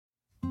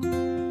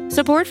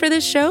Support for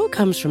this show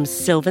comes from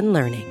Sylvan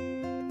Learning.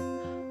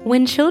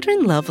 When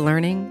children love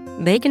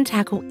learning, they can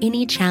tackle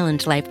any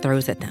challenge life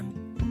throws at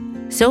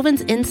them.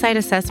 Sylvan's Insight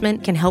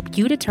Assessment can help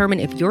you determine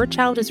if your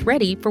child is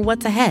ready for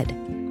what's ahead.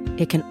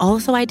 It can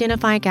also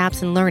identify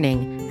gaps in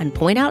learning and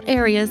point out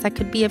areas that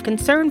could be of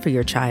concern for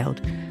your child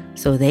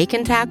so they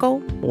can tackle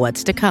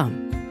what's to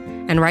come.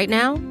 And right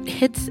now,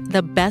 it's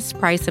the best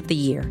price of the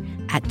year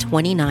at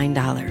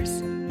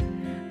 $29.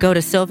 Go to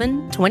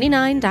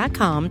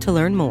sylvan29.com to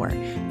learn more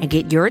and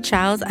get your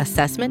child's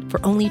assessment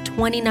for only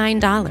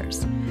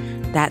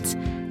 $29. That's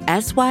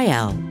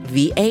SYLVAN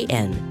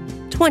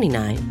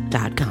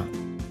 29.com.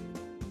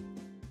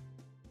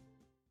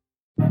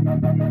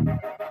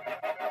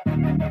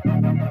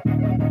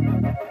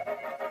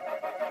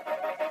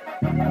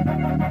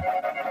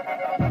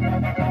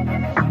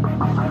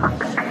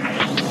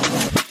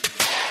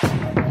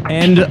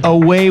 And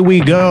away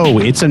we go.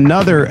 It's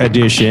another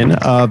edition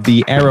of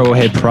the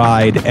Arrowhead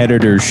Pride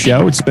Editor's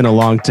Show. It's been a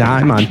long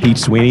time. I'm Pete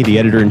Sweeney, the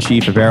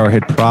editor-in-chief of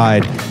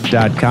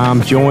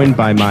arrowheadpride.com, joined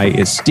by my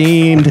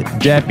esteemed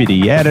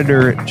deputy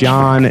editor,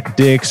 John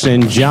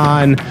Dixon.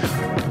 John,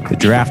 the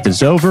draft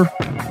is over.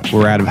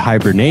 We're out of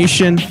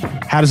hibernation.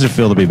 How does it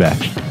feel to be back?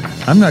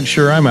 I'm not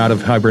sure I'm out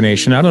of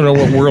hibernation. I don't know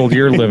what world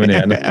you're living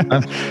in.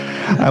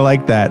 I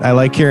like that. I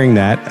like hearing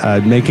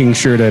that. Making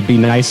sure to be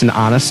nice and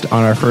honest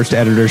on our first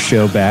editor's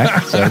show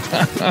back. So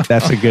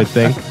that's a good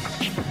thing.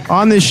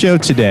 On this show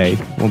today,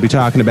 we'll be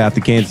talking about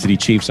the Kansas City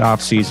Chiefs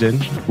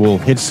offseason. We'll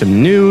hit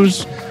some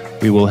news.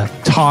 We will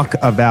talk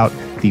about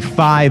the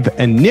 5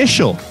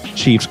 initial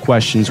Chiefs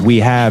questions we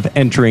have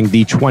entering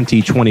the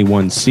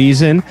 2021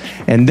 season.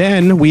 And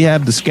then we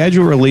have the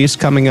schedule release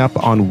coming up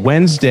on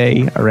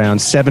Wednesday around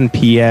 7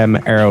 p.m.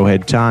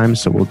 Arrowhead time.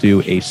 So we'll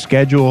do a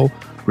schedule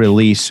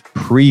release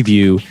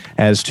preview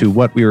as to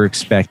what we were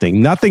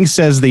expecting. Nothing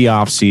says the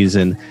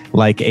offseason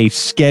like a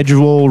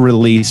schedule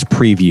release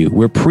preview.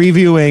 We're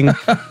previewing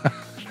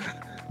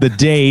the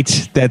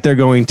date that they're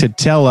going to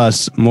tell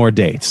us more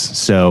dates.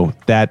 So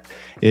that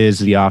is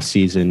the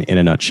offseason in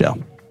a nutshell.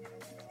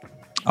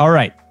 All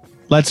right,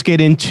 let's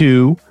get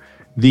into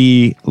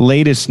the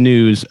latest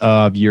news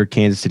of your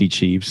Kansas City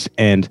Chiefs.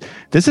 And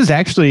this is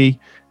actually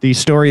the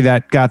story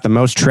that got the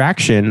most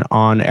traction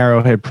on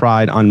Arrowhead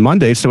Pride on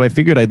Monday, so I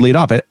figured I'd lead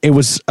off. It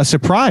was a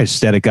surprise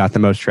that it got the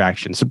most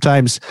traction.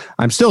 Sometimes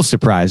I'm still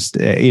surprised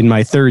in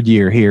my third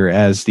year here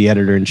as the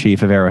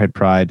editor-in-chief of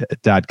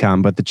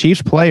arrowheadpride.com, but the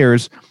Chiefs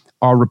players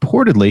are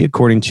reportedly,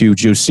 according to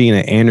Josina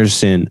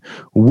Anderson,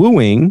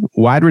 wooing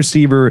wide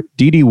receiver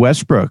Dede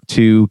Westbrook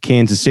to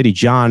Kansas City.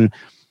 John,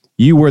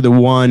 you were the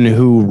one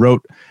who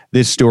wrote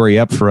this story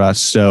up for us,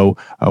 so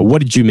what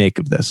did you make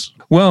of this?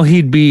 Well,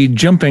 he'd be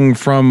jumping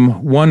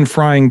from one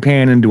frying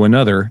pan into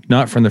another,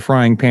 not from the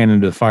frying pan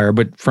into the fire,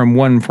 but from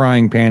one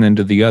frying pan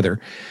into the other.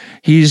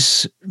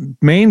 His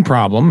main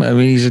problem, I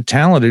mean, he's a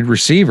talented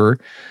receiver,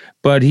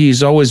 but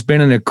he's always been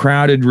in a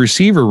crowded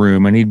receiver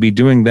room, and he'd be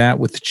doing that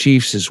with the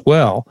Chiefs as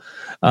well.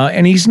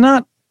 And he's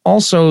not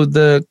also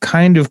the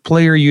kind of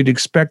player you'd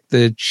expect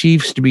the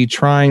Chiefs to be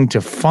trying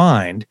to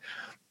find.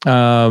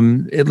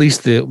 At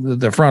least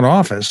the front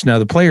office. Now,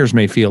 the players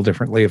may feel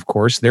differently, of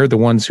course. They're the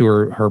ones who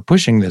are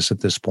pushing this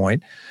at this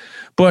point.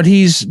 But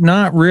he's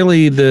not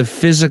really the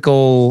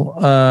physical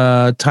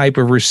type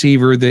of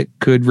receiver that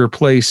could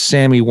replace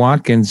Sammy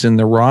Watkins in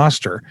the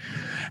roster.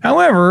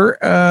 However,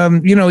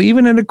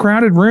 even in a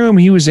crowded room,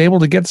 he was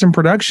able to get some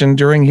production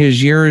during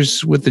his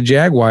years with the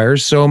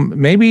Jaguars. So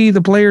maybe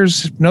the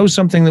players know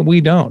something that we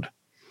don't.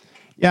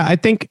 Yeah, I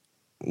think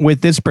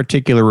with this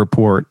particular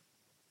report,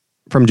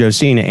 from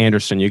Josina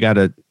Anderson, you got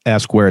to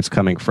ask where it's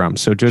coming from.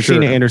 So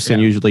Josina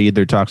Anderson usually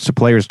either talks to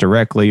players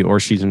directly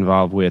or she's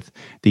involved with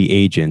the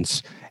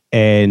agents.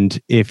 And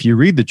if you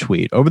read the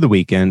tweet, over the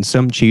weekend,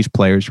 some Chiefs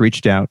players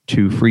reached out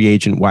to free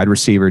agent wide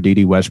receiver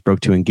Dede Westbrook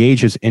to engage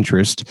his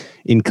interest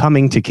in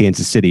coming to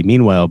Kansas City.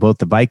 Meanwhile, both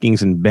the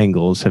Vikings and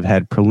Bengals have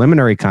had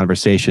preliminary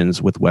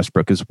conversations with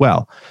Westbrook as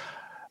well.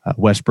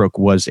 Westbrook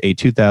was a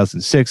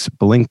 2006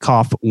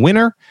 Biletnikoff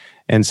winner,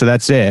 and so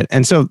that's it.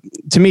 And so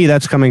to me,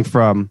 that's coming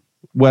from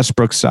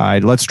Westbrook's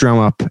side. Let's drum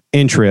up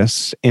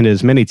interest in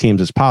as many teams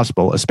as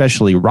possible,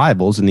 especially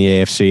rivals in the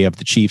AFC of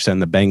the Chiefs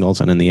and the Bengals,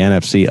 and in the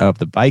NFC of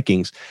the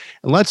Vikings.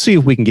 And let's see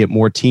if we can get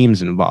more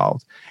teams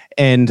involved.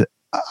 And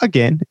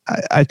again,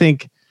 I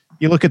think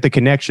you look at the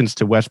connections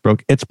to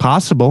Westbrook, it's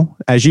possible,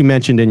 as you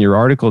mentioned in your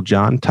article,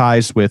 John,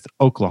 ties with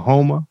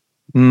Oklahoma.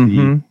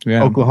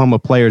 Oklahoma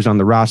players on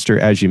the roster,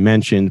 as you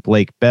mentioned,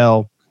 Blake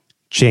Bell,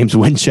 James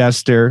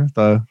Winchester,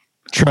 the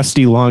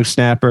trusty long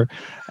snapper,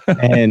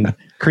 and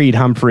Creed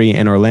Humphrey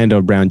and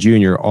Orlando Brown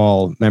Jr.,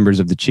 all members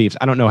of the Chiefs.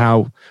 I don't know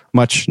how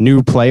much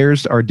new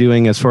players are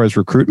doing as far as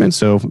recruitment.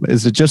 So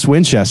is it just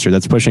Winchester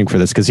that's pushing for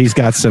this? Because he's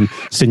got some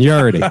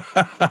seniority.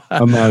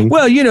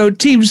 Well,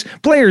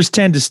 players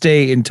tend to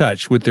stay in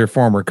touch with their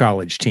former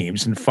college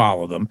teams and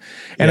follow them.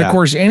 And of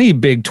course, any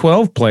Big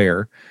 12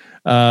 player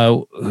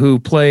who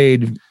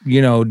played,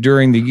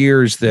 during the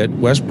years that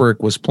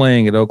Westbrook was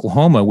playing at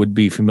Oklahoma would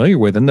be familiar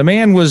with him. The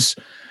man was,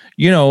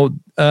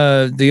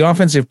 the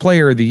offensive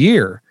player of the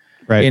year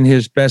in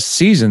his best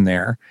season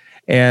there.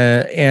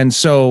 And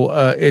so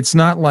it's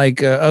not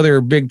like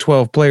other Big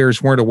 12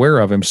 players weren't aware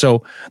of him.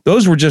 So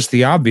those were just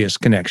the obvious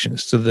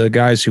connections to the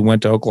guys who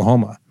went to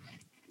Oklahoma.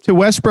 To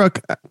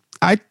Westbrook,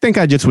 I think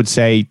I just would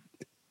say,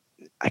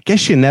 I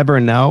guess you never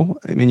know.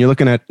 I mean, you're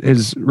looking at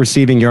his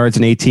receiving yards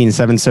in 18,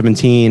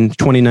 717,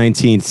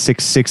 2019,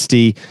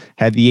 660,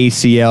 had the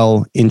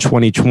ACL in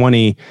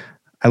 2020.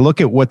 I look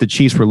at what the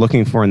Chiefs were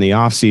looking for in the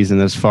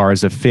offseason as far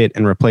as a fit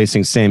and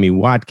replacing Sammy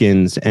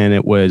Watkins, and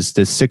it was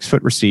the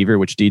 6-foot receiver,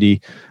 which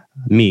Dede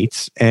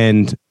meets,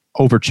 and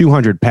over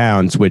 200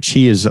 pounds, which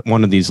he is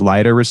one of these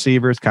lighter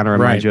receivers, kind of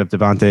reminds you of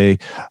Devontae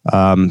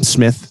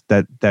Smith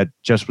that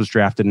just was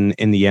drafted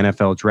in the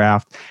NFL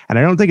draft. And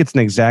I don't think it's an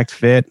exact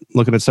fit.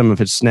 Looking at some of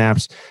his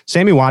snaps,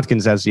 Sammy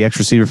Watkins as the X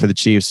receiver for the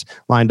Chiefs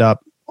lined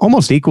up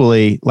almost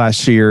equally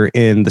last year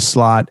in the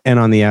slot and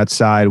on the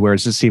outside,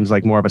 whereas this seems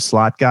like more of a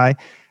slot guy.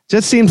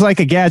 Just seems like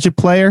a gadget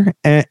player,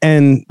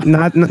 and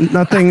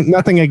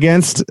nothing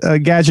against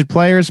gadget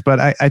players, but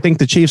I think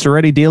the Chiefs are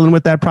already dealing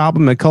with that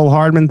problem. Mecole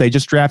Hardman, they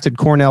just drafted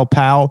Cornell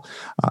Powell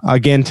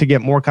again to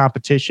get more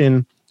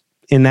competition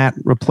in that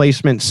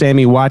replacement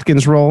Sammy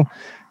Watkins role.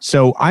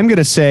 So I'm going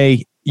to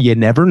say you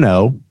never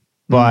know,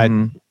 but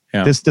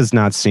this does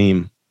not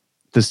seem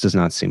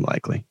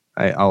likely.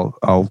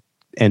 I'll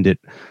end it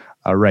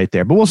right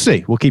there. But we'll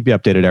see. We'll keep you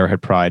updated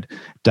at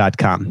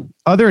arrowheadpride.com.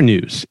 Other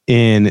news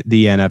in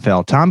the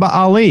NFL. Tamba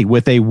Hali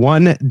with a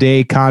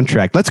 1-day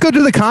contract. Let's go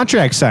to the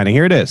contract signing.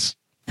 Here it is.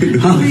 He's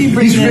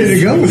ready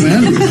to go,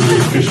 man.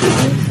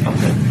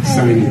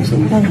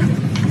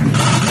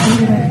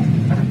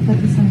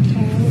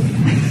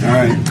 All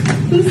right.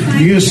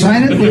 You gonna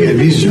sign it? Look at him.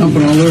 He's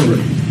jumping all over it.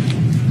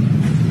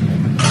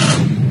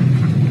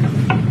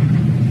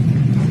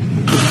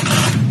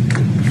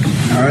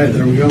 All right,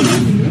 there we go,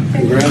 man.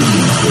 Congrats.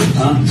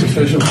 It's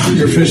official.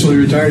 You're officially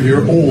retired.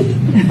 You're old.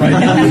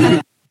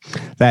 Right?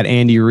 That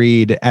Andy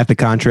Reid at the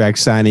contract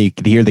signing, you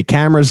could hear the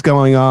cameras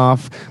going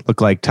off.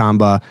 Looked like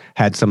Tamba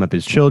had some of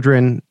his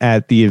children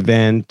at the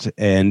event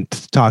and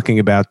talking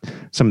about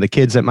some of the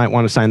kids that might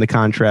want to sign the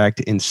contract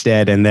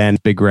instead. And then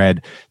Big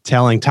Red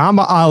telling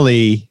Tamba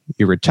Hali,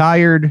 you're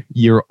retired,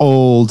 you're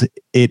old,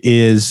 it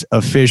is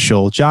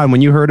official. John,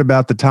 when you heard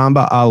about the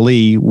Tamba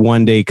Hali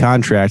 1-day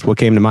contract, what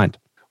came to mind?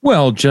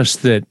 Well,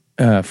 just that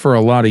for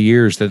a lot of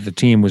years that the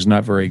team was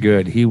not very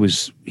good. He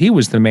was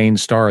the main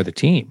star of the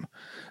team,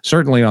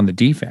 certainly on the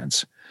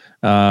defense.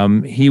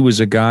 He was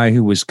a guy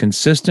who was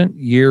consistent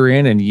year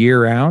in and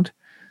year out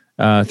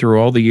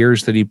through all the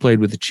years that he played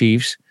with the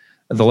Chiefs.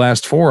 The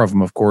last 4 of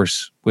them, of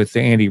course, with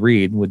Andy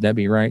Reid. Would that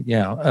be right?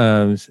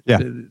 Yeah.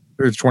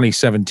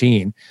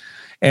 2017.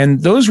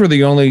 And those were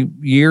the only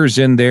years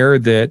in there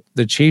that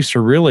the Chiefs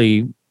are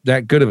really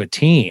that good of a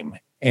team.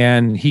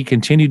 And he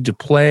continued to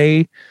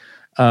play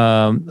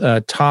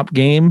a top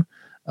game.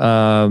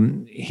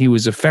 He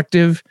was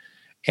effective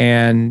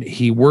and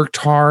he worked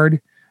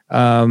hard.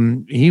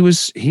 He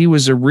was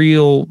a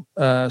real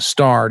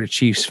star to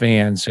Chiefs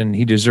fans, and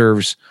he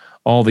deserves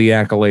all the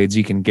accolades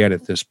he can get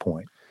at this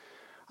point.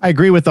 I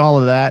agree with all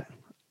of that.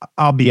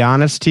 I'll be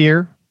honest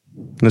here.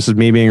 This is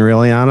me being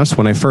really honest.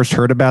 When I first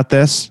heard about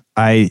this,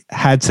 I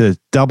had to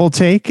double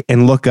take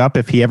and look up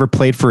if he ever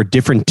played for a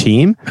different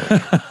team.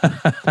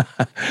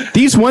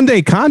 These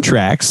 1-day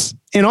contracts,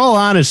 in all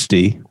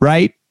honesty,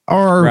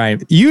 are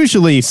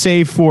usually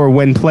saved for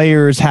when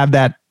players have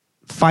that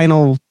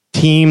final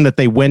team that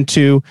they went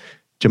to.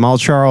 Jamal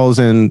Charles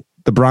and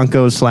the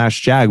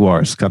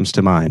Broncos/Jaguars comes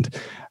to mind.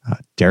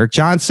 Derek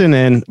Johnson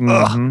and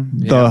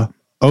the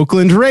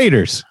Oakland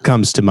Raiders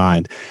comes to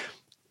mind.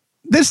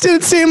 This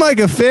didn't seem like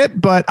a fit,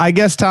 but I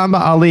guess Tamba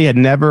Hali had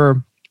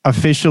never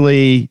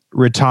officially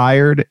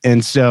retired,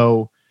 and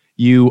so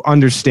you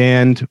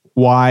understand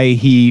why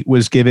he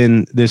was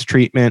given this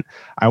treatment.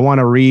 I want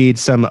to read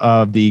some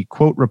of the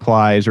quote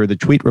replies or the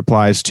tweet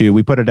replies to.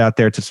 We put it out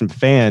there to some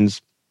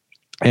fans,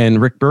 and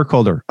Rick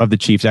Burkholder of the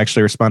Chiefs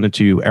actually responded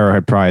to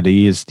Arrowhead Pride.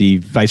 He is the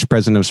vice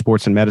president of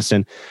sports and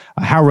medicine,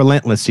 how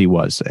relentless he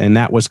was, and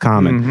that was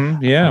common.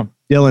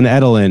 Dylan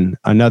Edelin,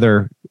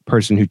 another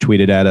person who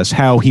tweeted at us,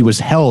 how he was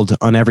held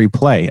on every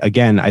play.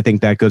 Again, I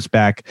think that goes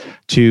back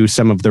to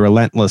some of the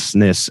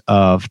relentlessness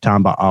of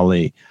Tamba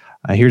Hali.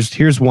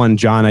 Here's one,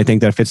 John, I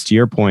think that fits to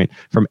your point,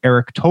 from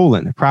Eric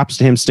Tolan. Props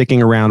to him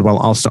sticking around while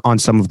also on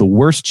some of the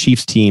worst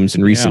Chiefs teams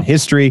in recent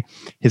history.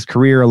 His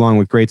career, along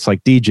with greats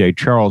like DJ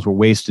Charles, were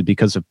wasted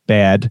because of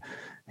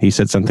he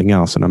said something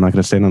else, and I'm not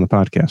going to say it on the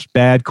podcast,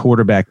 bad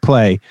quarterback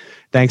play,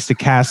 thanks to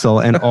Castle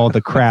and all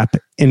the crap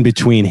in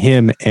between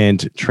him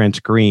and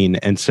Trent Green.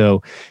 And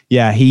so,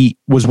 yeah, he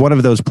was one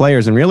of those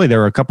players, and really there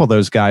were a couple of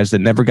those guys that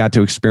never got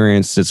to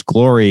experience this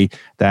glory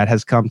that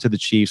has come to the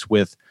Chiefs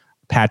with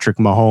Patrick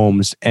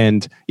Mahomes,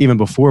 and even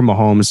before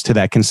Mahomes, to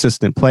that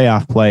consistent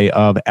playoff play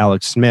of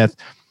Alex Smith.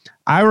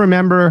 I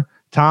remember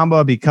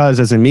Tamba because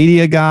as a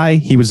media guy,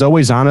 he was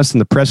always honest in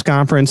the press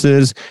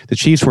conferences. The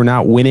Chiefs were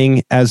not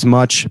winning as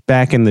much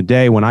back in the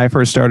day. When I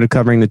first started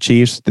covering the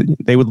Chiefs,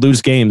 they would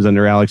lose games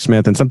under Alex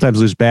Smith and sometimes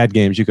lose bad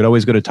games. You could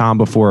always go to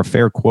Tamba for a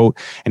fair quote,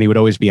 and he would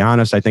always be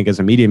honest. I think as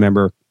a media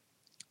member,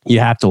 You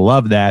have to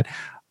love that.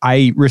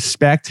 I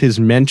respect his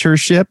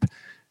mentorship.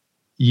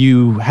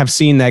 You have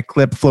seen that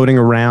clip floating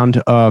around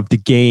of the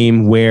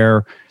game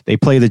where they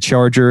play the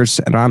Chargers,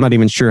 and I'm not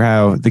even sure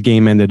how the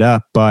game ended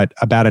up, but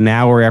about an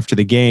hour after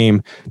the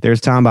game, there's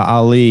Tamba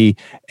Hali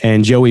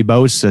and Joey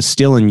Bosa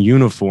still in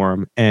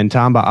uniform, and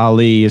Tamba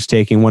Hali is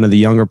taking one of the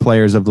younger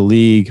players of the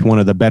league, one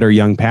of the better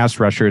young pass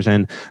rushers,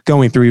 and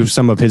going through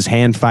some of his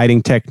hand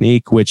fighting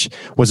technique, which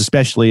was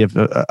especially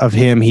of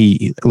him.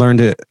 He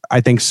learned,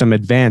 I think, some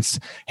advanced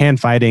hand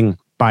fighting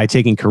by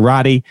taking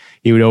karate.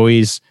 He would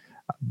always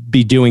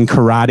be doing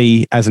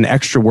karate as an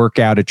extra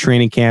workout at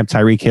training camp.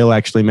 Tyreek Hill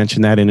actually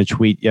mentioned that in a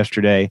tweet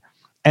yesterday.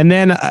 And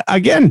then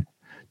again,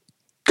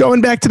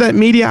 going back to that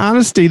media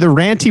honesty, the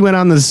rant he went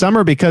on this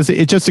summer because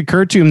it just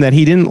occurred to him that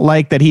he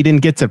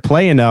didn't get to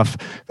play enough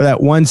for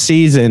that one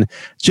season.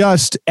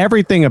 Just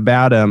everything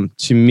about him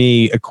to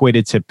me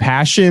equated to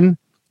passion,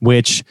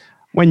 which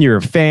when you're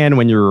a fan,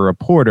 when you're a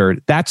reporter,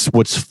 that's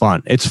what's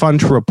fun. It's fun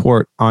to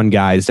report on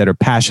guys that are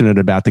passionate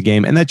about the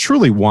game and that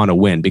truly want to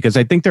win, because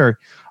I think there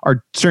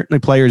are certainly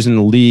players in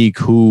the league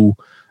who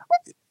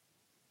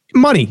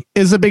money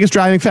is the biggest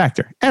driving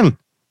factor. And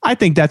I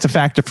think that's a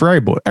factor for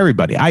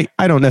everybody. I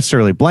don't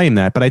necessarily blame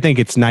that, but I think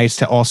it's nice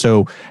to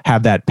also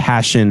have that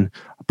passion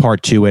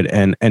part to it.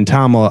 And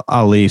Tamba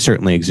Hali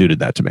certainly exuded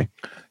that to me.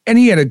 And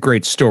he had a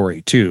great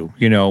story too.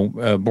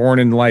 Born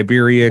in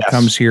Liberia, yes.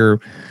 Comes here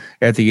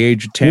at the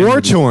age of 10.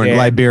 War-torn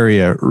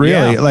Liberia,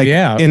 really.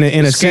 In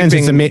a sense,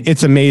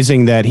 it's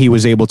amazing that he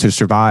was able to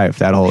survive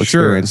that whole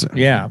experience. Sure.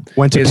 Yeah.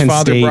 Went to His Penn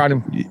father State. Brought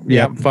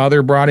him,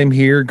 father brought him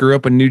here, grew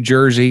up in New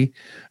Jersey,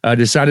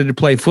 decided to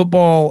play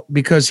football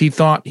because he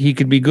thought he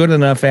could be good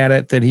enough at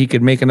it that he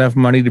could make enough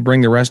money to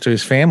bring the rest of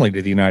his family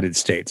to the United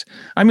States.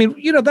 I mean,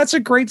 that's a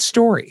great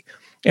story.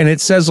 And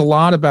it says a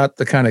lot about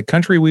the kind of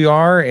country we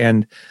are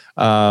and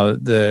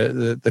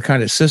the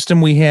kind of system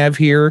we have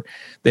here,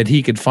 that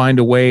he could find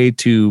a way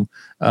to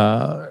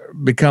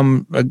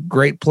become a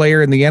great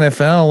player in the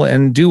NFL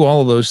and do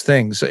all of those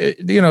things.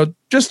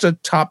 Just a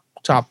top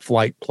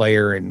flight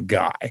player and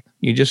guy.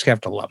 You just have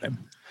to love him.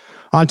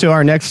 On to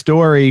our next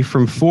story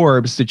from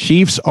Forbes. The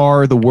Chiefs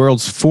are the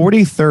world's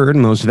 43rd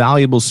most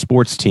valuable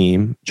sports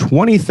team,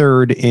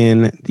 23rd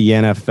in the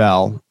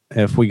NFL.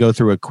 If we go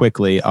through it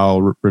quickly,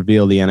 I'll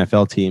reveal the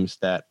NFL teams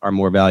that are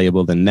more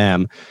valuable than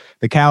them.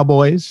 The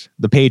Cowboys,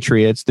 the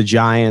Patriots, the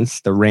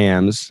Giants, the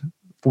Rams,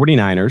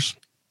 49ers,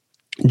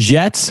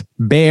 Jets,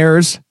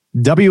 Bears,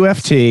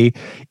 WFT,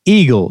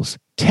 Eagles,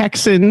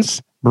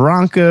 Texans,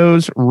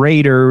 Broncos,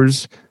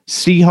 Raiders,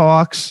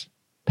 Seahawks,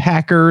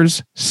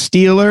 Packers,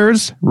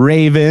 Steelers,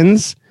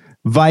 Ravens,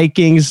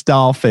 Vikings,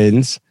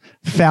 Dolphins,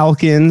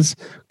 Falcons,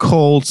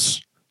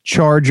 Colts,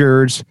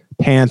 Chargers,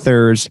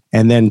 Panthers,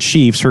 and then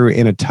Chiefs, who are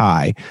in a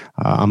tie,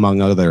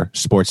 among other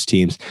sports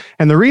teams.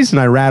 And the reason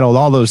I rattled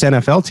all those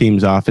NFL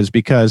teams off is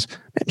because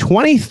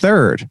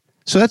 23rd,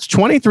 so that's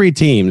 23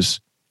 teams,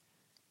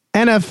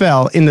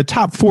 NFL in the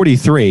top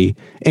 43,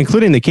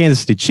 including the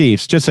Kansas City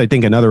Chiefs. Just, I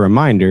think, another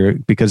reminder,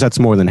 because that's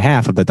more than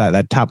half of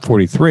that top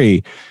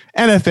 43.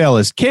 NFL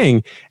is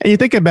king. And you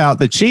think about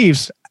the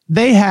Chiefs,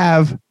 they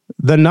have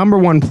the number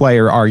one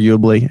player,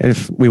 arguably,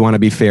 if we want to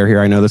be fair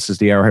here. I know this is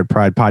the Arrowhead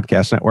Pride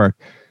Podcast Network.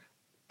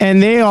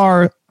 And they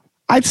are,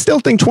 I still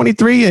think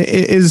 23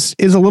 is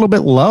a little bit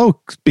low,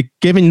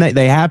 given that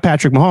they have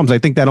Patrick Mahomes. I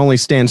think that only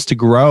stands to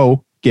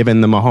grow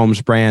given the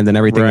Mahomes brand and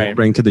everything they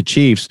bring to the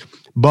Chiefs.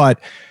 But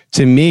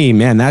to me,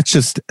 man, that's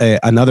just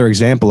another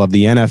example of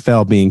the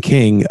NFL being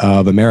king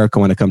of America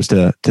when it comes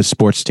to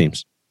sports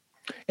teams.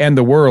 And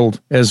the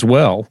world as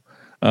well.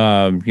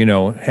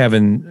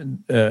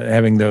 Having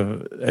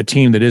a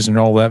team that isn't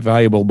all that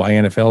valuable by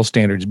NFL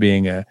standards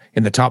being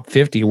in the top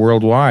 50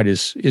 worldwide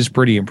is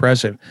pretty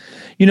impressive.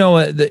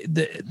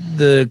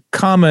 The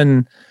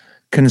common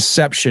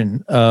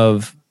conception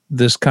of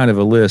this kind of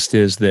a list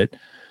is that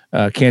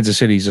Kansas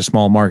City is a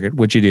small market,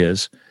 which it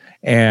is.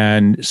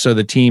 And so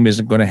the team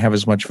isn't going to have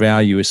as much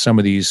value as some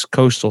of these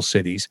coastal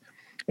cities.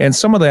 And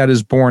some of that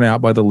is borne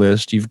out by the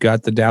list. You've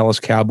got the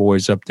Dallas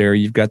Cowboys up there.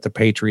 You've got the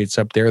Patriots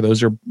up there.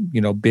 Those are,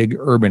 big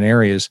urban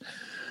areas.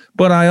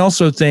 But I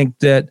also think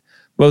that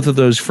both of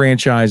those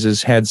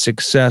franchises had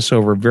success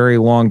over very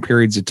long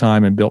periods of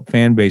time and built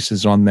fan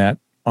bases on that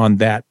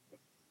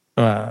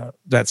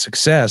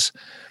success.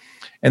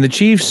 And the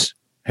Chiefs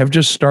have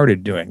just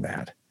started doing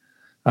that.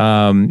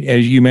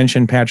 As you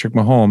mentioned, Patrick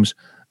Mahomes.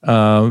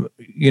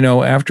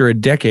 After a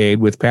decade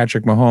with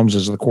Patrick Mahomes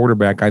as the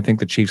quarterback, I think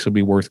the Chiefs will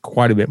be worth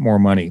quite a bit more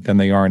money than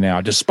they are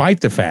now,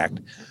 despite the fact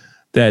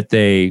that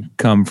they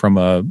come from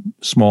a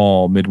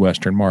small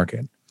Midwestern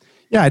market.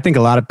 Yeah, I think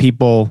a lot of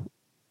people,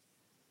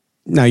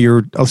 now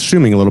you're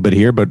assuming a little bit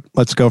here, but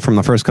let's go from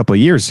the first couple of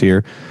years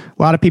here.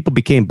 A lot of people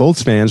became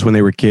Bolts fans when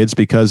they were kids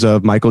because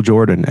of Michael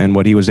Jordan and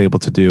what he was able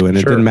to do. And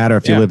it didn't matter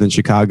if you lived in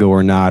Chicago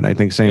or not. I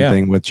think same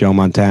thing with Joe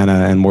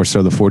Montana and more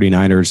so the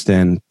 49ers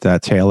than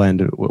that tail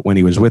end when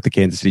he was with the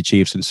Kansas City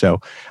Chiefs. And so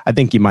I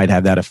think you might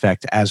have that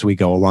effect as we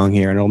go along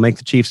here, and it'll make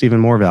the Chiefs even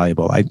more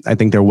valuable. I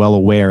think they're well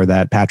aware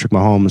that Patrick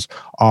Mahomes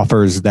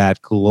offers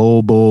that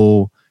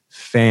global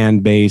fan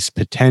base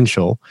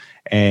potential.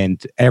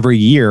 And every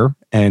year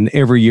that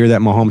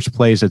Mahomes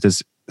plays at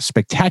this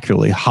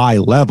spectacularly high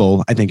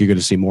level, I think you're going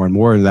to see more and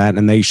more of that,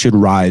 and they should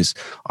rise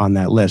on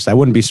that list. I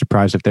wouldn't be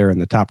surprised if they're in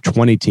the top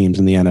 20 teams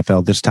in the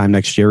NFL this time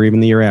next year, or even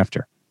the year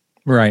after.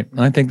 Right.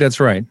 I think that's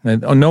right.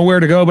 Nowhere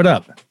to go but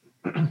up.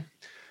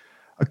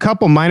 A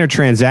couple minor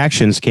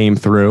transactions came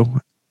through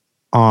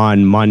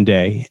on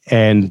Monday,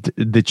 and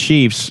the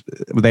Chiefs,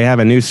 they have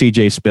a new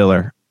CJ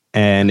Spiller,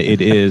 and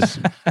it is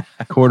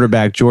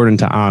quarterback Jordan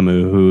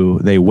Ta'amu, who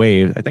they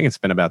waived. I think it's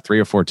been about 3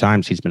 or 4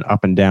 times he's been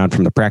up and down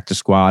from the practice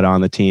squad,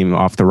 on the team,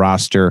 off the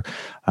roster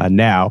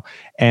now.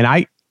 And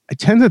I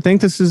tend to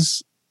think this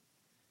is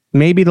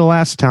maybe the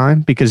last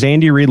time, because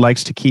Andy Reid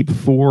likes to keep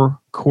 4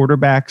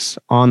 quarterbacks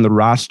on the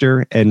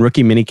roster, and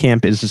rookie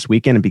minicamp is this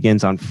weekend. It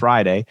begins on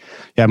Friday.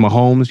 You have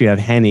Mahomes, you have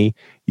Henne,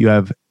 you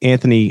have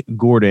Anthony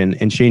Gordon,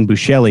 and Shane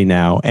Buechele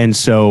now. And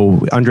so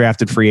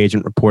undrafted free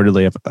agent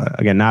reportedly,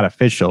 again, not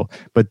official,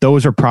 but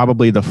those are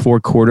probably the 4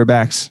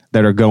 quarterbacks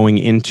that are going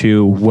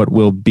into what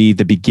will be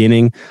the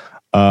beginning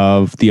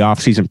of the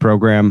offseason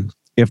program.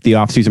 If the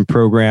offseason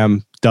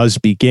program does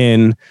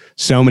begin,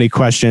 so many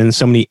questions,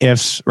 so many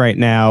ifs right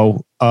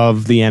now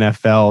of the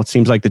NFL. It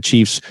seems like the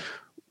Chiefs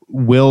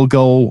will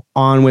go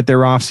on with their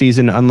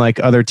offseason, unlike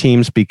other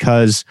teams,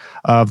 because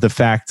of the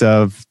fact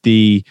of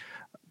the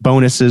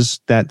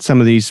bonuses that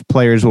some of these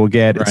players will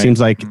get. Right. It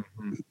seems like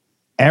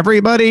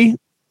everybody,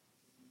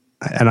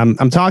 and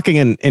I'm talking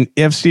in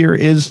ifs here,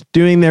 is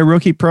doing their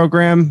rookie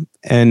program,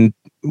 and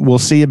we'll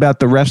see about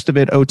the rest of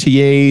it,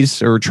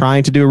 OTAs or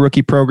trying to do a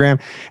rookie program.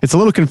 It's a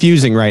little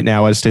confusing right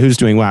now as to who's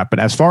doing what, but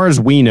as far as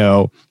we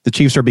know, the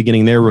Chiefs are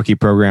beginning their rookie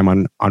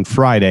program on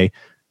Friday.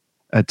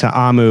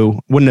 Ta'amu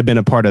wouldn't have been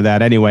a part of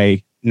that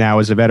anyway now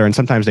as a veteran.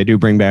 Sometimes they do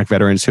bring back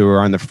veterans who are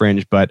on the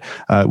fringe, but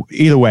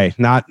either way,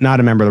 not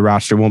a member of the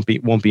roster, won't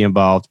be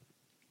involved.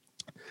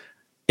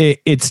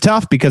 It's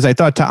tough because I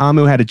thought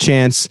Ta'amu had a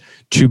chance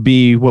to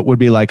be what would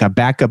be like a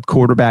backup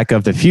quarterback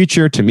of the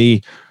future. To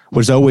me,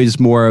 was always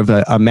more of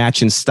a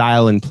match in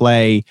style and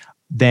play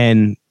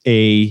than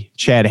a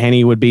Chad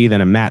Henne would be, than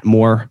a Matt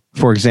Moore,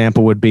 for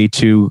example, would be,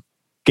 to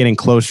getting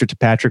closer to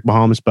Patrick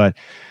Mahomes. But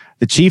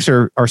the Chiefs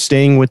are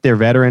staying with their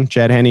veteran.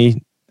 Chad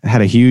Henne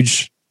had a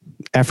huge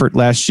effort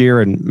last year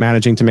and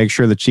managing to make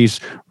sure the Chiefs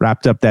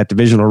wrapped up that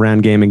divisional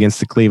round game against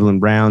the Cleveland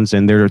Browns,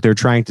 and they're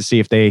trying to see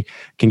if they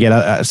can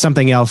get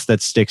something else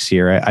that sticks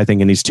here, I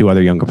think, in these 2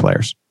 other younger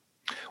players.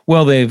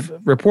 Well, they've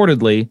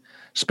reportedly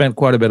spent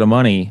quite a bit of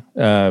money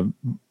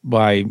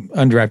by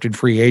undrafted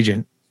free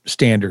agent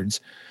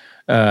standards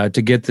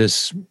to get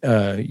this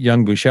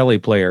young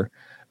Buechele player.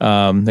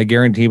 They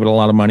guaranteed him a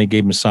lot of money,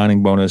 gave him a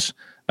signing bonus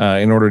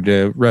in order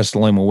to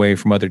wrestle him away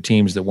from other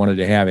teams that wanted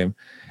to have him.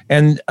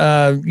 And,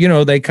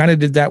 they kind of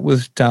did that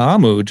with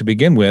Ta'amu to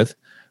begin with,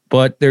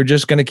 but they're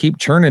just going to keep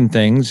churning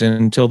things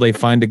until they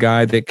find a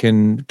guy that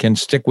can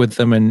stick with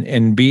them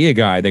and be a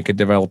guy that could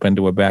develop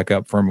into a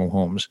backup for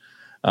Mahomes.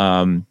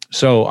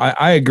 So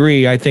I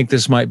agree. I think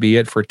this might be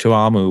it for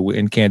Ta'amu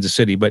in Kansas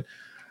City, but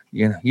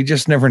you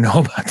just never know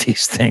about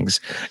these things.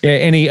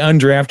 Any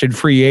undrafted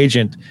free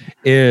agent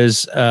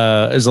is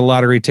a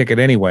lottery ticket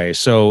anyway.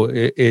 So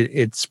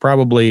it's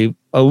probably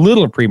a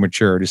little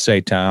premature to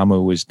say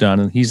Ta'amu is done,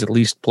 and he's at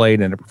least played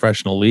in a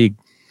professional league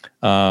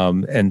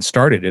and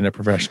started in a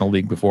professional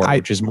league before,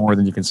 which is more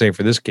than you can say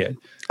for this kid.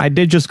 I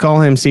did just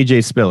call him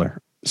CJ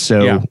Spiller.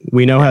 So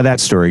we know how that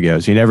story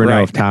goes. You never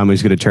know if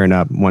Ta'amu's going to turn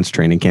up once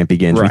training camp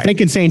begins. We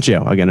think in St.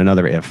 Joe, again,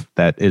 another if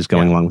that is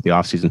going along with the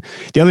offseason.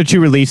 The other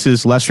 2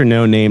 releases, lesser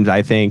known names,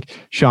 I think.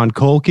 Sean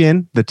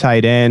Culkin, the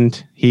tight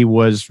end, he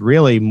was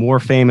really more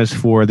famous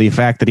for the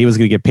fact that he was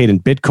going to get paid in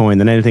Bitcoin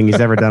than anything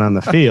he's ever done on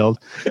the field,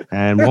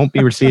 and won't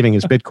be receiving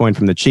his Bitcoin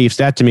from the Chiefs.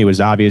 That to me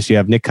was obvious. You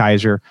have Nick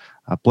Keiser,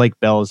 Blake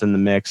Bell is in the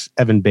mix,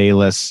 Evan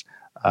Bayless,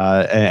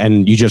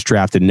 and you just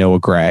drafted Noah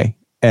Gray.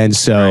 And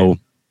so,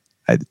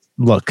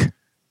 look,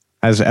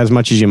 as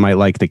much as you might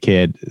like the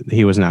kid,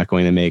 he was not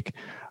going to make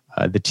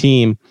the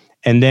team.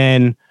 And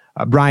then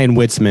Brian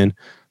Witzman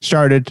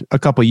started a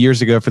couple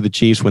years ago for the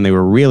Chiefs when they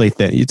were really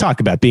thin. You talk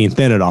about being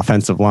thin at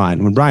offensive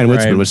line. When Brian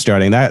Witzman was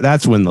starting,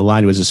 that's when the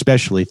line was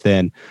especially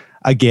thin.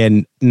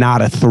 Again,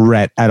 not a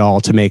threat at all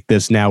to make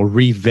this now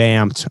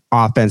revamped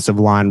offensive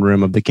line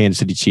room of the Kansas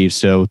City Chiefs.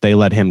 So they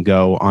let him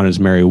go on his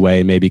merry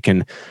way. Maybe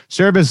can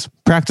serve as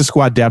practice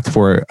squad depth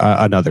for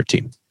another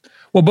team.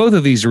 Well, both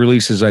of these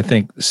releases, I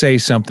think, say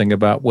something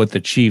about what the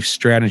Chiefs'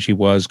 strategy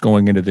was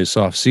going into this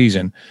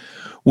offseason,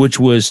 which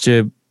was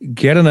to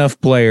get enough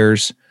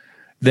players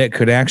that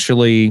could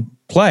actually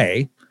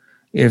play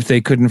if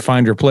they couldn't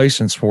find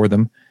replacements for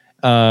them.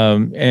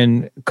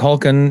 And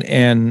Culkin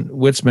and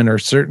Witzman are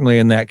certainly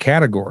in that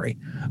category.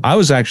 I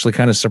was actually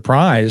kind of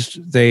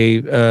surprised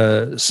they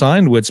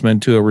signed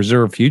Witzman to a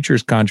reserve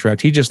futures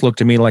contract. He just looked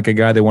to me like a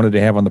guy they wanted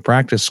to have on the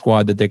practice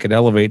squad that they could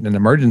elevate in an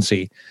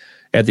emergency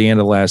at the end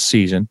of last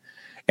season.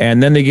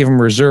 And then they give him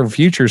a reserve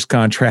futures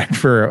contract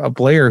for a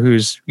player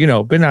who's,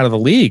 been out of the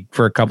league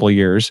for a couple of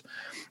years.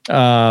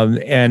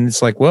 And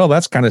it's like, well,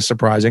 that's kind of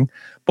surprising.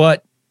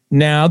 But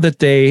now that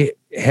they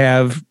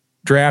have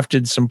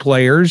drafted some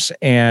players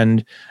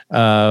and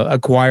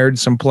acquired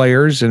some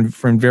players and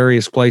from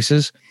various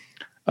places.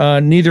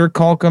 Neither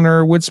Culkin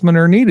or Witzman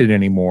are needed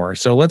anymore.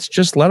 So let's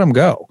just let them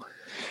go.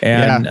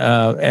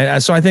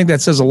 And so I think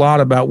that says a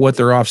lot about what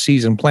their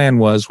off-season plan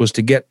was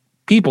to get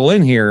people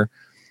in here,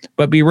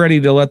 but be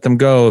ready to let them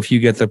go if you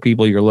get the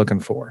people you're looking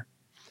for.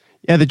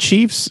 Yeah, the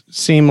Chiefs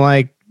seem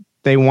like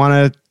they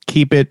want to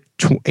keep it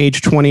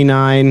age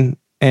 29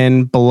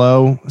 and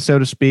below, so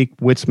to speak.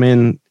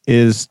 Witzman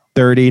is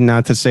 30.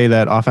 Not to say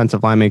that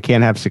offensive linemen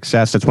can't have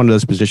success. That's one of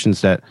those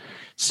positions that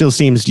still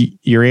seems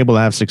you're able to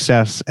have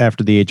success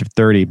after the age of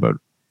 30. But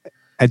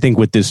I think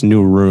with this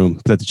new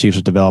room that the Chiefs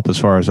have developed as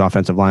far as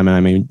offensive linemen, I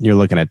mean, you're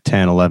looking at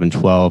 10, 11,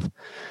 12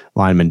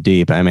 linemen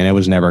deep. I mean, it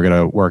was never going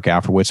to work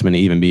out for Witzman to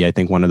even be, I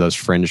think, one of those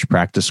fringe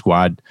practice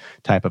squad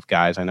type of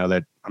guys. I know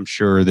that I'm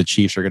sure the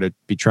Chiefs are going to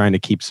be trying to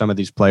keep some of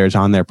these players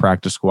on their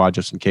practice squad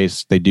just in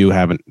case they do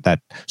have that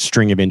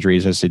string of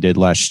injuries as they did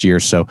last year.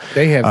 So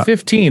they have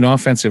 15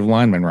 offensive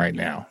linemen right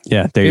now.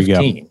 Yeah, there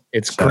 15. You go.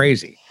 It's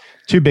crazy.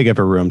 Too big of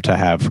a room to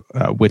have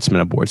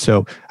Witzman aboard.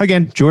 So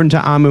again, Jordan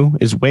Ta'amu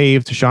is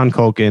waived, Sean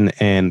Culkin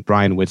and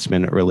Brian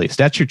Witzman released.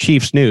 That's your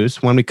Chiefs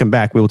news. When we come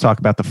back, we will talk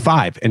about the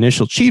 5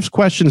 initial Chiefs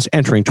questions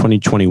entering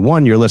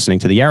 2021. You're listening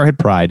to the Arrowhead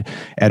Pride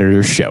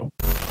Editor's Show.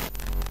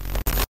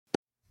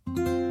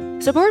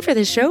 Support for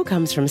this show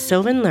comes from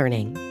Sylvan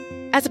Learning.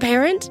 As a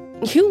parent,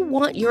 you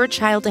want your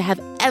child to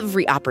have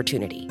every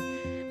opportunity,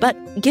 but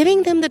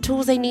giving them the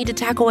tools they need to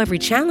tackle every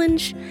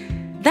challenge,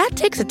 that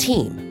takes a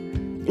team.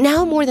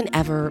 Now more than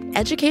ever,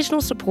 educational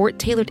support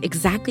tailored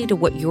exactly to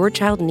what your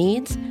child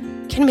needs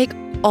can make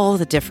all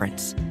the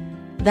difference.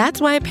 That's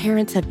why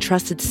parents have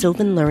trusted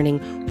Sylvan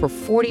Learning for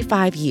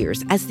 45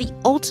 years as the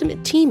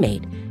ultimate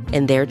teammate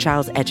in their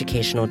child's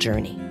educational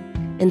journey,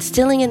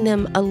 instilling in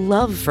them a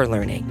love for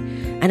learning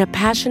and a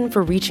passion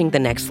for reaching the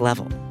next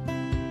level.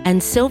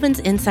 And Sylvan's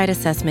Insight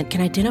Assessment can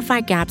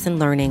identify gaps in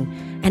learning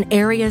and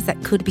areas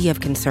that could be of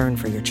concern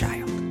for your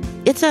child.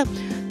 It's a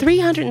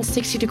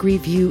 360-degree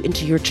view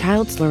into your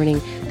child's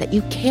learning that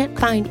you can't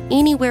find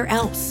anywhere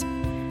else,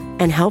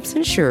 and helps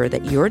ensure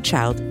that your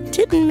child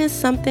didn't miss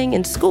something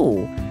in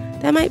school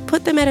that might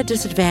put them at a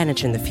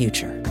disadvantage in the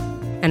future.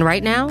 And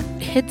right now,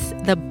 it's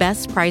the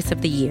best price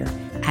of the year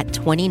at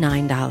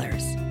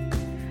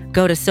 $29.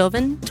 Go to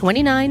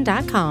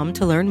sylvan29.com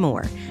to learn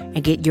more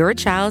and get your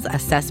child's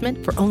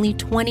assessment for only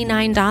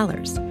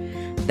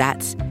 $29.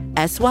 That's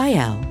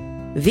SYLVAN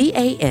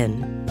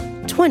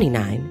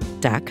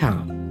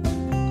 29.com.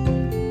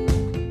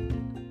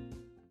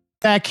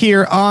 Back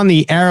here on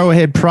the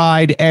Arrowhead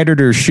Pride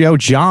Editor's Show,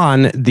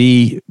 John,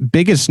 the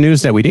biggest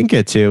news that we didn't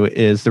get to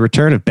is the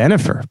return of Ben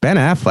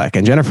Affleck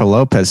and Jennifer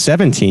Lopez,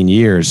 17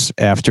 years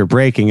after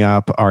breaking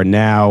up, are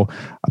now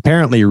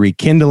apparently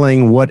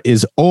rekindling. What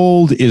is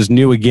old is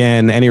new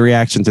again. Any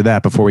reaction to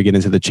that before we get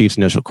into the Chiefs'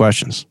 initial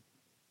questions?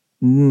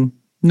 No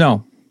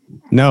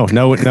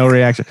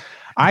reaction.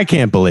 I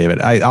can't believe it.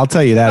 I'll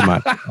tell you that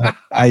much.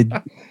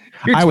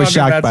 I was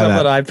shocked by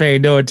that. I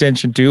paid no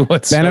attention to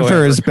whatsoever.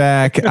 Jennifer is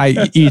back.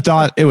 You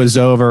thought it was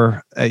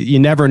over. You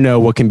never know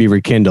what can be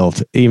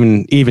rekindled,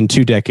 even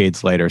 2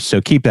 decades later.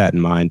 So keep that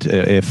in mind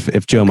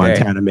if Joe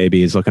Montana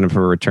maybe is looking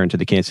for a return to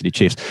the Kansas City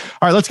Chiefs.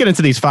 All right, let's get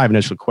into these 5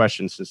 initial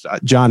questions.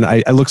 John,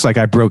 it looks like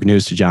I broke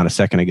news to John a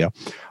second ago.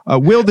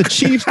 Will the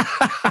Chiefs...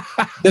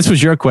 This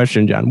was your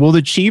question, John. Will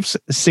the Chiefs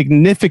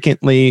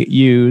significantly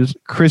use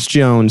Chris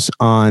Jones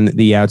on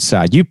the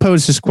outside? You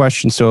posed this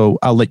question, so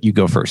I'll let you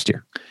go first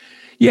here.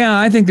 Yeah,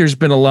 I think there's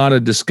been a lot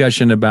of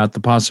discussion about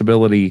the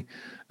possibility,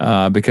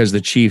 because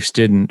the Chiefs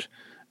didn't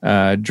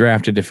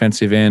draft a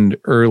defensive end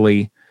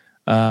early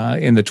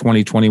in the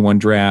 2021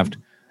 draft,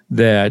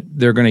 that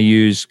they're going to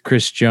use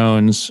Chris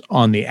Jones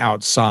on the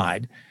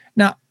outside.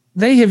 Now,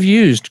 they have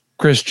used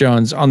Chris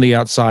Jones on the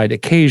outside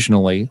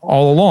occasionally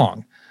all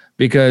along,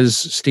 because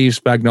Steve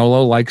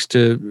Spagnuolo likes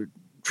to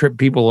trip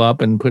people up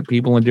and put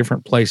people in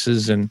different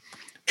places and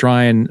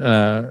try and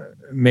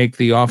make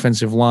the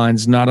offensive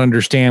lines not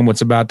understand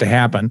what's about to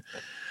happen.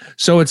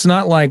 So it's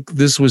not like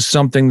this was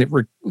something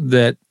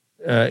that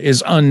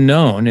is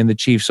unknown in the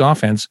Chiefs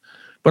offense,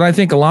 but I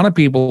think a lot of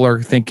people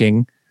are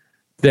thinking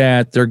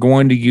that they're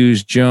going to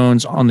use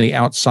Jones on the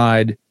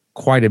outside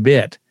quite a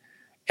bit.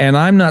 And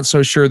I'm not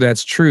so sure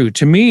that's true.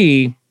 To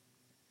me,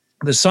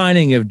 the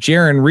signing of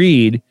Jarran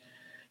Reed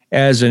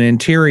as an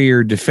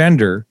interior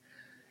defender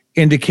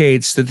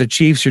indicates that the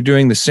Chiefs are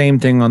doing the same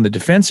thing on the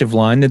defensive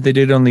line that they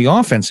did on the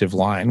offensive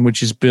line,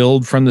 which is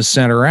build from the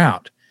center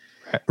out.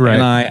 Right.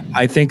 And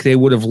I think they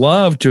would have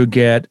loved to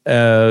get,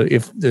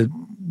 if the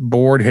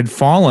board had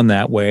fallen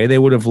that way, they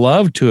would have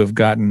loved to have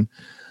gotten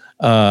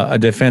a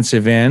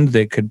defensive end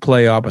that could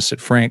play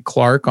opposite Frank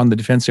Clark on the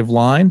defensive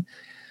line,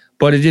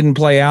 but it didn't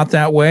play out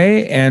that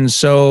way. And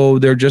so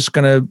they're just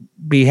going to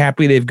be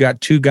happy they've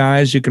got 2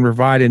 guys who can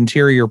provide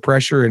interior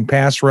pressure and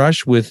pass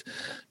rush with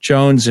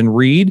Jones and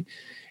Reed.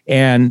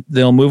 And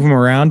they'll move him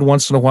around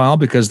once in a while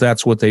because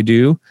that's what they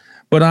do.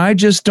 But I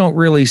just don't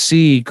really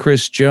see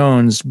Chris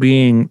Jones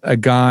being a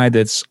guy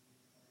that's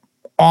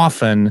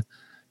often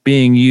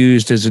being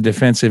used as a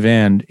defensive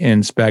end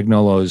in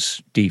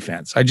Spagnuolo's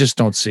defense. I just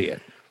don't see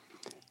it.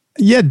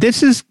 Yeah,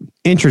 this is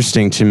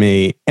interesting to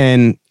me.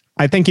 And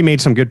I think you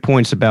made some good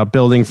points about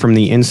building from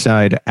the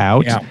inside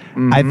out. Yeah.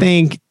 Mm-hmm. I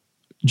think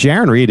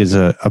Jaron Reed is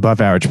a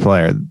above average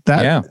player.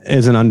 That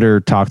is an under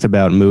talked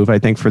about move, I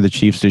think, for the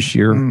Chiefs this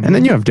year. Mm-hmm. And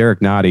then you have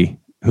Derek Nottie,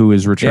 who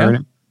is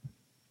returning. Yeah.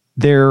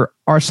 There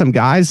are some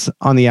guys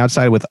on the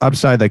outside with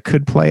upside that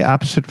could play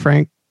opposite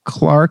Frank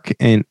Clark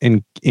and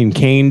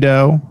Kane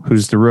Doe,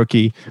 who's the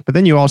rookie. But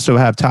then you also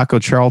have Taco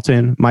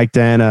Charlton, Mike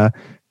Diana,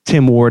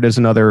 Tim Ward is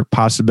another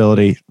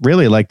possibility.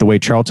 Really like the way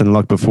Charlton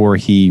looked before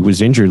he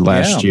was injured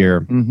last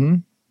year. Mm-hmm.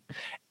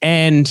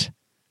 And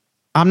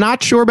I'm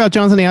not sure about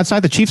Jones on the outside.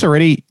 The Chiefs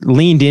already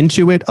leaned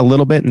into it a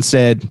little bit and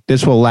said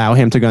this will allow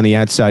him to go on the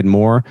outside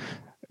more.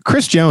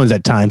 Chris Jones,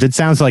 at times, it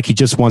sounds like he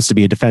just wants to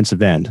be a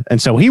defensive end.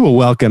 And so he will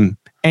welcome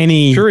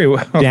any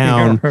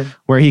down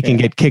where he can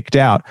get kicked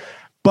out.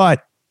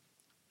 But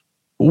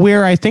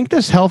where I think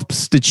this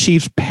helps the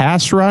Chiefs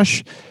pass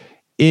rush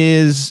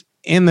is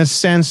in the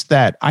sense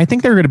that I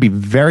think they're going to be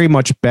very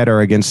much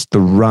better against the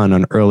run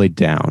on early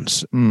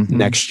downs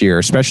next year,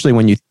 especially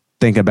when you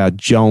think about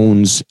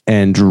Jones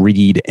and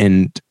Reed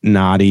and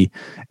Nottie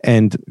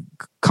and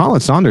Colin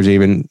Saunders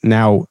even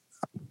now.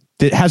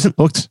 It hasn't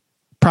looked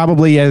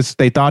probably as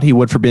they thought he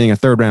would for being a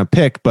third-round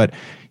pick, but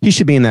he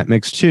should be in that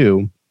mix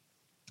too.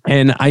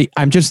 And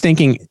I'm just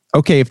thinking,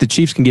 okay, if the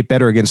Chiefs can get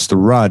better against the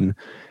run,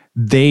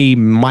 they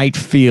might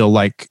feel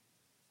like,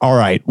 all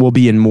right, we'll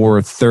be in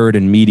more third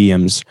and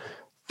mediums,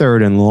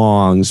 third and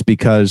longs,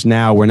 because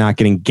now we're not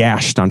getting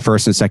gashed on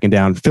first and second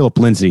down. Philip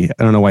Lindsay,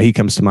 I don't know why he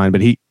comes to mind,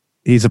 but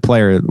he's a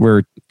player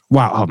where,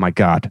 wow, oh my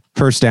God,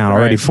 first down,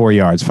 already 4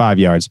 yards, 5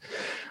 yards,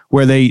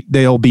 where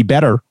they'll be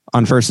better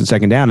on first and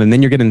second down. And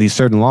then you're getting these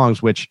third and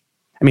longs, which,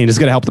 I mean, is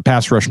going to help the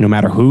pass rush no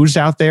matter who's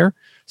out there.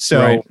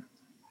 So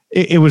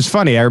it was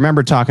funny. I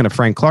remember talking to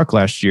Frank Clark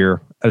last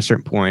year at a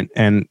certain point,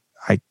 and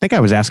I think I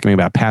was asking him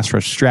about pass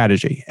rush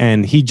strategy,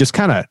 and he just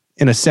kind of,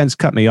 in a sense,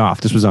 cut me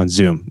off. This was on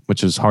Zoom,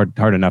 which is hard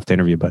enough to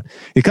interview, but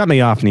he cut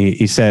me off and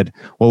he said,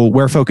 well,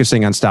 we're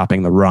focusing on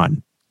stopping the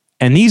run.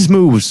 And these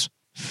moves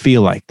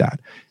feel like that.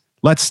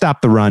 Let's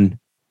stop the run.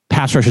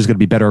 Pass rush is going to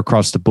be better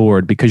across the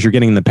board because you're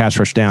getting the pass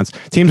rush downs.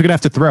 Teams are going to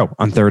have to throw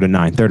on 3rd and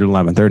 9, 3rd and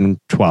 11, 3rd and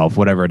 12,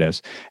 whatever it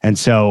is. And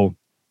so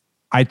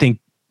I think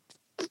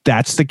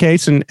that's the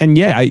case. And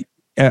yeah,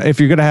 if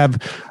you're going to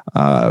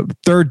have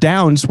third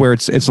downs where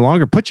it's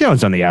longer, put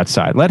Jones on the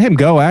outside. Let him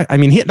go. I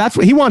mean, that's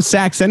what he wants,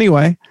 sacks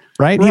anyway,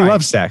 right? He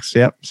loves sacks.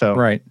 Yep.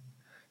 So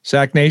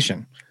Sack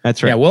Nation.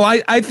 That's right. Yeah. Well,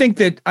 I think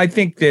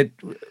that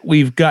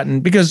we've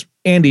gotten, because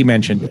Andy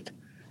mentioned it.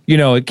 You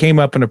know, it came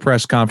up in a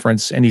press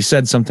conference and he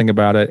said something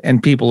about it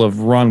and people have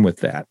run with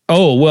that.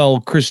 Oh,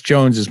 well, Chris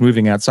Jones is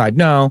moving outside.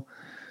 No,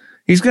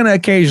 he's going to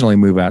occasionally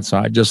move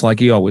outside just like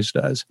he always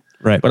does.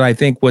 Right. But I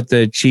think what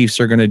the Chiefs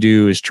are going to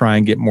do is try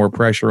and get more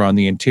pressure on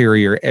the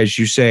interior, as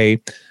you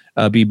say,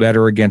 be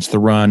better against the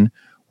run,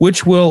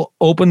 which will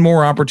open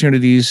more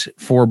opportunities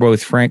for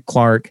both Frank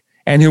Clark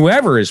and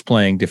whoever is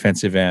playing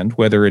defensive end,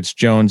 whether it's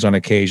Jones on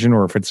occasion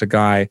or if it's a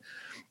guy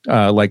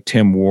like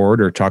Tim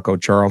Ward or Taco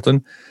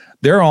Charlton.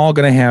 They're all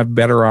going to have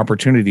better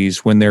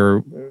opportunities when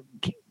they're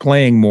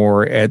playing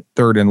more at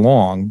 3rd and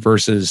long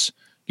versus,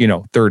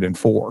 3rd and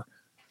 4.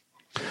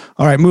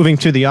 All right, moving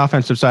to the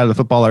offensive side of the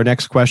football, our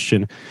next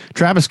question.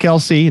 Travis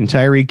Kelce and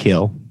Tyreek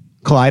Hill,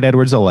 Clyde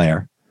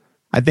Edwards-Helaire.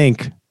 I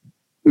think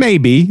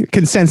maybe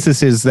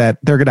consensus is that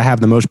they're going to have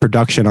the most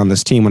production on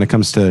this team when it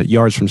comes to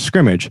yards from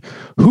scrimmage.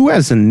 Who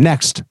has the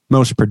next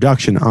most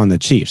production on the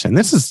Chiefs? And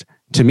this is,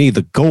 to me,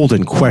 the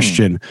golden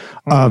question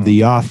of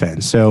the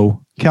offense. So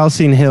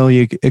Kelce and Hill,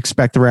 you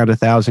expect around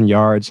 1,000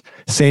 yards.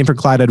 Same for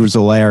Clyde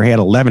Edwards-Helaire. He had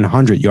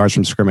 1,100 yards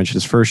from scrimmage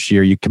his first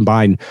year. You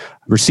combine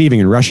receiving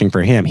and rushing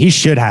for him, he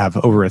should have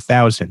over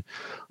 1,000.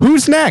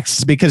 Who's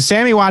next? Because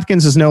Sammy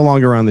Watkins is no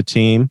longer on the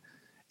team.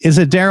 Is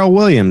it Darrell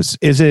Williams?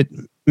 Is it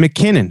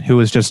McKinnon, who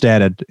was just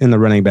added in the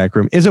running back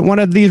room? Is it one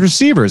of these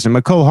receivers? And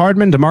McCole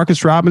Hardman,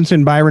 Demarcus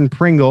Robinson, Byron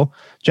Pringle?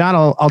 John,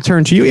 I'll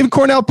turn to you. Even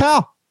Cornell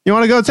Powell. You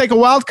want to go take a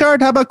wild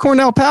card? How about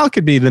Cornell Powell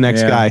could be the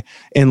next guy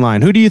in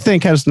line? Who do you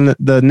think has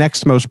the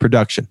next most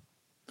production?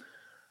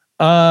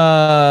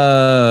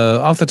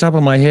 Off the top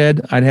of my head,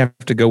 I'd have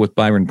to go with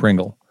Byron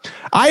Pringle.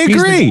 I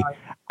agree.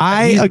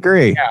 I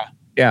agree.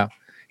 Yeah.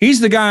 He's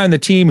the guy on the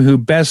team who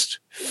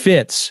best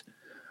fits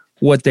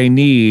what they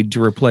need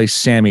to replace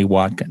Sammy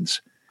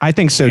Watkins. I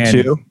think so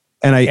too.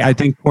 And I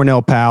think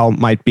Cornell Powell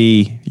might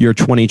be your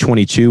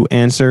 2022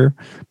 answer,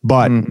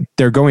 but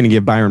they're going to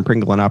give Byron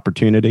Pringle an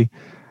opportunity.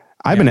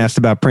 I've been asked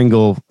about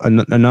Pringle a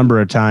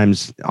number of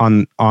times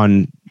on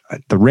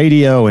the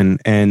radio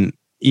and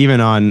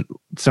even on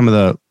some of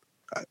the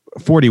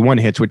 41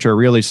 hits, which are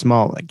really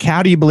small. Like,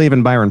 how do you believe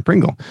in Byron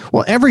Pringle?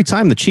 Well, every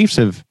time the Chiefs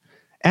have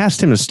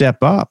asked him to step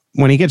up,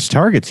 when he gets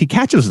targets, he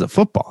catches the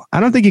football. I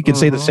don't think you could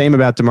say the same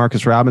about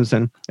Demarcus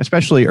Robinson,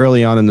 especially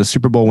early on in the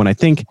Super Bowl when I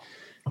think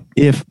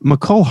if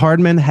McCole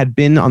Hardman had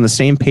been on the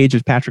same page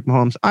as Patrick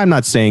Mahomes, I'm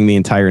not saying the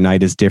entire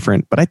night is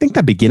different, but I think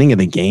the beginning of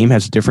the game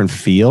has a different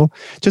feel.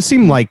 It just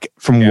seemed like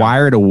from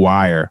wire to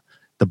wire,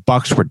 The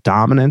Bucs were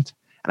dominant.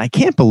 And I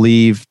can't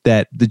believe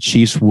that the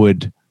Chiefs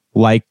would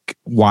like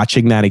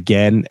watching that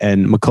again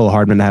and McCole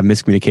Hardman have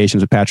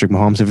miscommunications with Patrick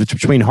Mahomes. If it's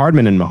between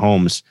Hardman and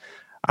Mahomes,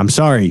 I'm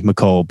sorry,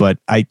 McCole, but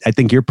I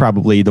think you're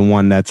probably the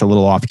one that's a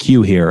little off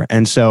cue here.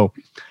 And so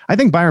I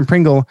think Byron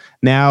Pringle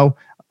now,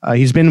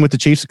 he's been with the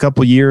Chiefs a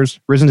couple of years,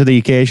 risen to the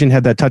occasion,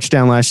 had that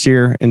touchdown last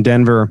year in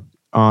Denver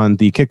on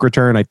the kick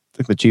return. I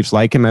think the Chiefs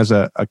like him as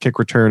a kick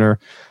returner.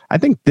 I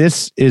think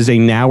this is a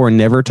now or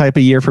never type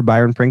of year for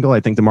Byron Pringle. I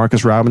think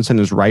DeMarcus Robinson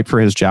is ripe for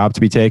his job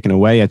to be taken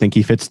away. I think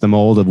he fits the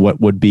mold of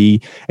what would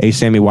be a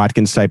Sammy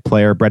Watkins type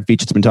player. Brett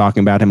Veach has been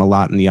talking about him a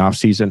lot in the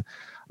offseason.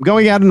 I'm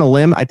going out on a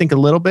limb, I think a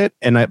little bit,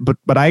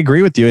 but I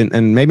agree with you,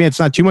 and maybe it's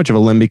not too much of a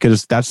limb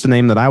because that's the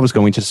name that I was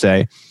going to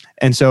say.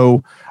 And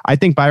so I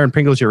think Byron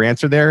Pringle is your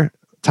answer there.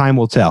 Time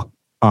will tell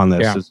on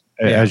this.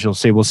 As you'll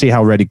see, we'll see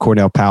how ready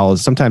Cordell Powell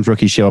is. Sometimes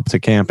rookies show up to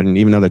camp, and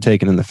even though they're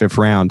taken in the 5th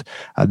round,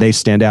 they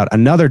stand out.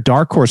 Another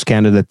dark horse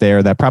candidate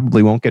there that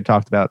probably won't get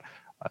talked about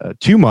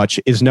too much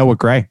is Noah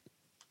Gray.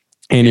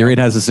 Andy Reid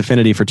has this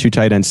affinity for 2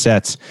 tight end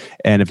sets,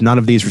 and if none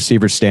of these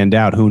receivers stand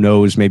out, who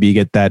knows? Maybe you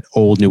get that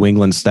old New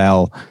England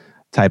style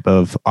type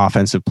of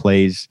offensive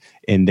plays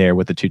in there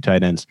with the 2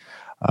 tight ends.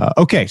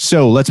 Okay,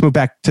 so let's move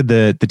back to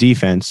the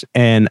defense,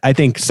 and I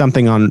think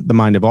something on the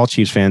mind of all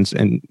Chiefs fans,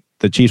 and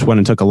the Chiefs went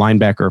and took a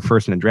linebacker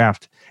first in the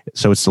draft,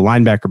 so it's the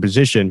linebacker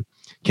position.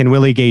 Can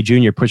Willie Gay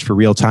Jr. push for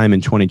real time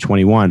in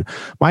 2021?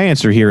 My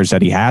answer here is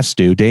that he has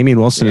to. Damian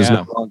Wilson is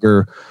no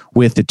longer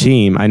with the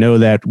team. I know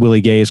that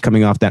Willie Gay is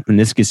coming off that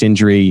meniscus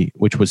injury,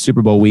 which was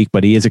Super Bowl week,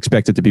 but he is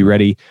expected to be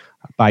ready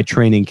by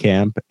training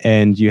camp.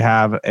 And you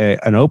have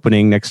an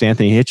opening next to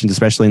Anthony Hitchens,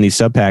 especially in these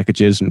sub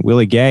packages. And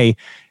Willie Gay,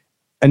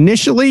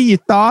 initially you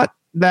thought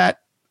that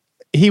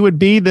he would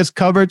be this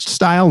coverage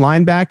style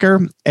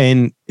linebacker.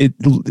 And it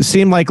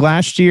seemed like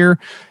last year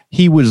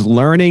he was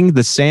learning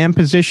the Sam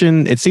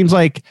position. It seems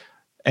like,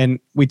 and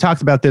we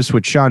talked about this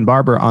with Sean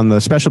Barber on the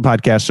special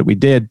podcast that we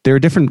did, there are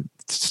different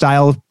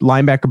style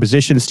linebacker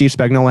positions. Steve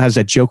Spagnuolo has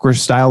that Joker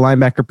style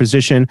linebacker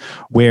position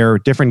where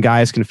different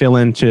guys can fill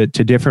into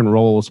different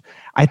roles.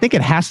 I think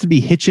it has to be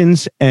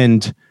Hitchens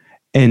and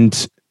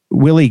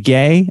Willie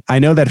Gay. I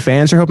know that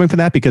fans are hoping for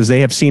that because they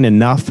have seen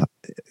enough,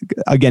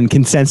 again,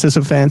 consensus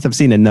of fans have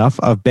seen enough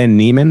of Ben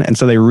Neiman. And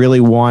so they really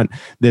want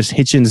this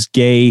Hitchens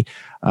Gay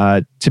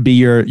to be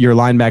your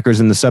linebackers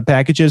in the sub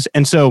packages.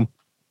 And so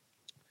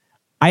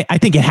I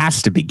think it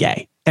has to be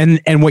Gay.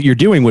 And what you're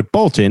doing with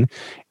Bolton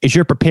is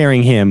you're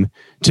preparing him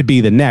to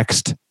be the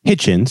next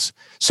Hitchens.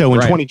 So in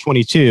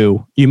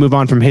 2022, you move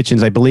on from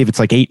Hitchens. I believe it's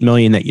like $8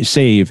 million that you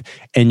save,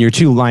 and your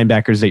 2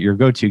 linebackers that your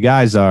go-to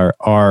guys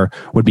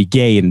would be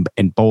Gay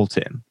and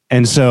Bolton.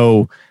 And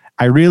so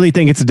I really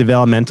think it's a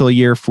developmental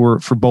year for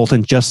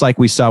Bolton, just like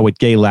we saw with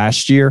Gay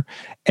last year.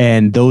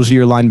 And those are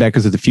your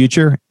linebackers of the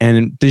future.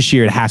 And this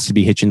year it has to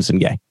be Hitchens and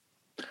Gay.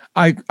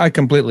 I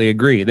completely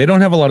agree. They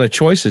don't have a lot of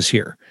choices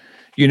here.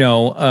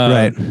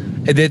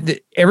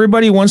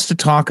 Everybody wants to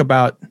talk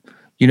about,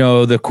 they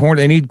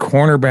need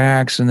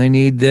cornerbacks and they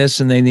need this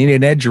and they need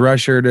an edge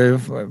rusher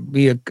to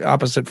be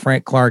opposite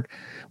Frank Clark.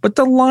 But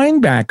the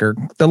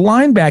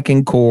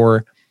linebacking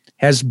core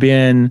has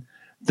been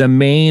the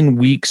main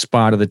weak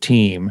spot of the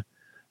team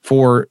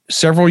for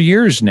several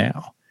years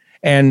now.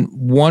 And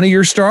one of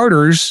your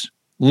starters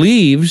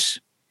leaves,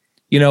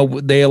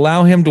 they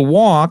allow him to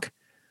walk.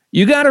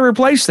 You got to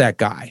replace that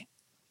guy.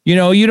 You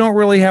don't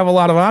really have a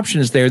lot of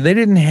options there. They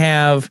didn't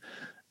have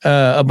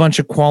a bunch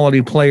of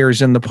quality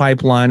players in the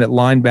pipeline at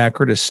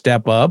linebacker to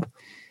step up.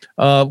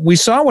 We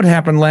saw what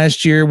happened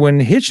last year when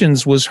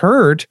Hitchens was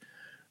hurt.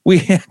 We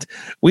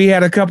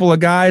had a couple of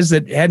guys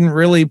that hadn't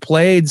really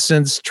played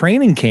since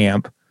training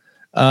camp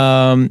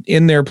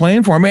in their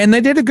playing form, and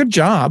they did a good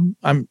job.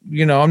 I'm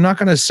not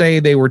going to say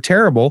they were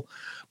terrible,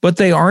 but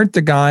they aren't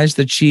the guys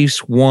the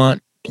Chiefs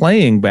want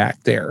playing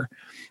back there.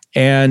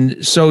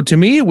 And so to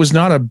me, it was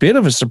not a bit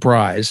of a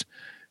surprise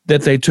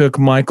that they took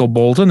Michael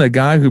Bolton, a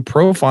guy who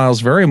profiles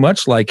very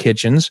much like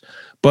Hitchens,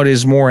 but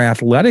is more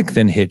athletic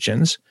than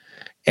Hitchens.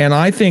 And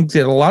I think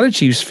that a lot of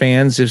Chiefs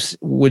fans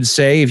would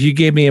say, if you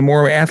gave me a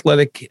more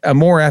athletic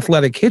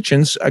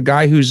Hitchens, a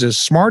guy who's as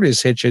smart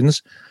as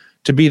Hitchens,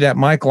 to be that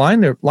Mike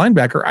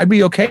linebacker, I'd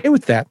be okay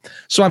with that.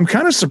 So I'm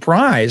kind of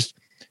surprised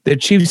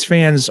that Chiefs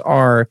fans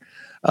were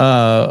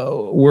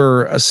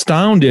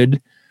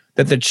astounded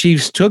that the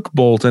Chiefs took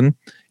Bolton.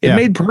 It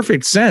made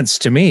perfect sense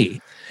to me.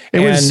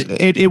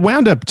 It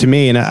wound up to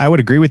me, and I would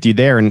agree with you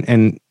there.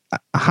 And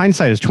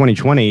hindsight is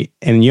 2020,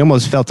 and you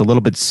almost felt a little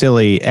bit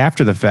silly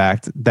after the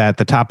fact that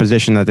the top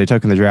position that they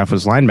took in the draft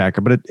was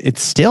linebacker, but it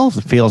still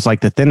feels like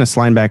the thinnest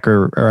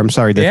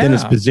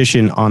thinnest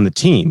position on the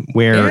team,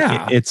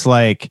 where it's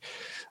like,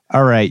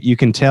 all right, you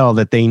can tell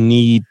that they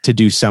need to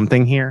do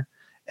something here.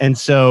 And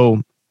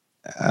so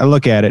I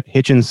look at it,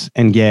 Hitchens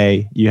and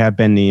Gay, you have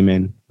Ben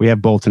Neiman, we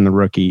have Bolton, the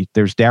rookie,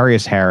 there's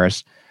Darius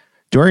Harris,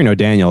 Dorian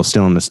O'Daniel is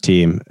still on this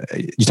team.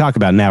 You talk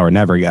about now or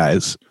never,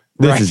 guys.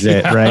 This is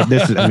it, right?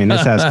 This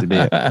has to be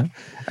it.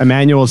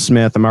 Emmanuel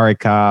Smith, Amari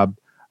Cobb,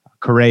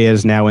 Correa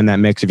is now in that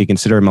mix if you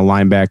consider him a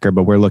linebacker,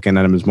 but we're looking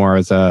at him as more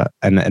as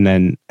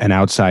an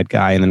outside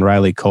guy, and then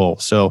Riley Cole.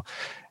 So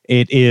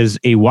it is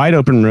a wide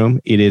open room.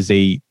 It is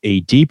a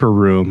deeper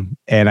room,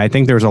 and I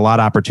think there's a lot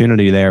of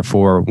opportunity there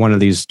for one of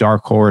these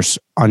dark horse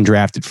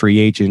undrafted free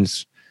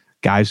agents,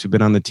 guys who've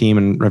been on the team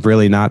and have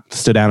really not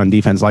stood out on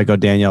defense like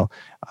O'Daniel,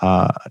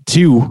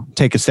 to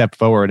take a step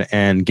forward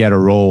and get a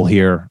role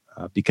here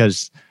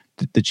because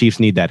the Chiefs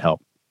need that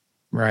help.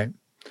 Right.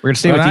 We're going to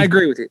stay with I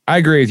agree with you. I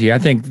agree with you. I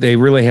think they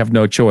really have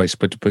no choice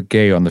but to put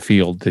Gay on the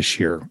field this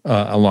year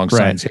alongside.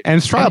 Right. And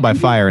it's trial by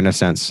fire in a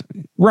sense.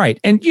 Right.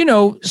 And,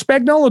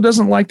 Spagnuolo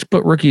doesn't like to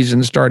put rookies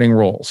in starting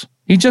roles.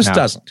 He just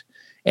doesn't.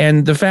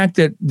 And the fact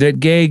that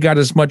Gay got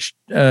as much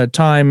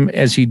time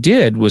as he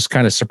did was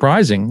kind of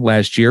surprising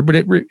last year, but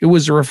it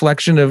was a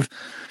reflection of,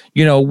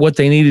 what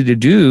they needed to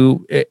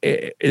do,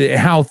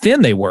 how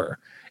thin they were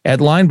at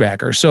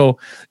linebacker. So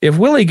if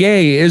Willie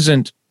Gay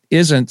isn't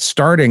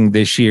starting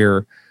this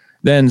year,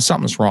 then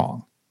something's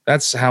wrong.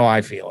 That's how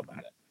I feel about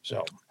it.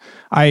 So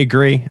I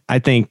agree. I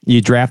think you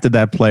drafted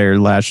that player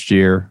last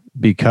year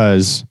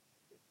because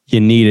you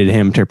needed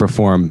him to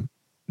perform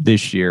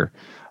this year.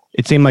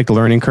 It seemed like the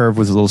learning curve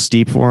was a little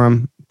steep for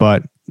him,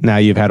 but now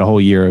you've had a whole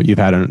year.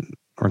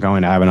 We're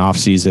going to have an off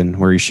season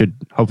where you should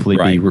hopefully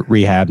be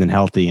rehabbed and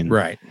healthy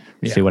and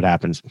see what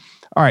happens.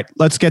 All right,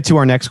 let's get to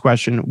our next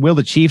question. Will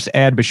the Chiefs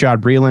add Bashaud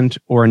Breeland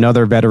or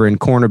another veteran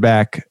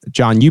cornerback?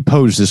 John, you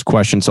posed this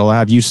question, so I'll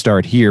have you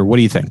start here. What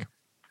do you think?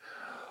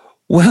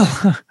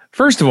 Well,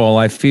 first of all,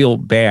 I feel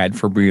bad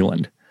for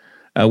Breeland.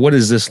 What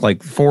is this,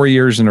 like 4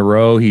 years in a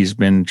row? He's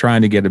been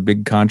trying to get a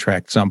big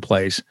contract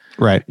someplace.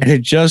 Right. And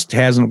it just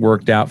hasn't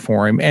worked out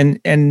for him. And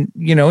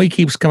he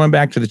keeps coming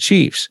back to the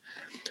Chiefs.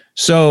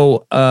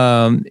 So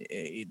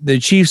the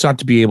Chiefs ought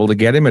to be able to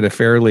get him at a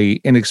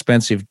fairly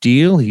inexpensive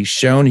deal. He's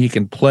shown he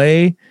can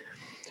play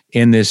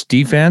in this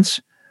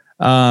defense.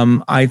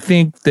 I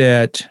think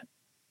that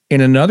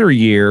in another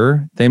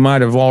year, they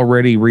might have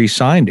already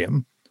re-signed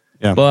him.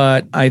 Yeah.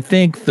 But I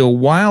think the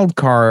wild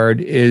card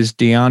is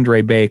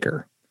DeAndre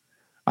Baker.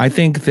 I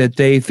think that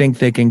they think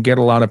they can get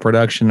a lot of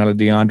production out of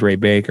DeAndre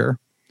Baker.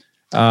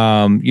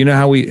 You know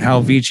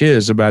how Veach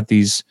is about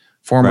these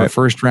former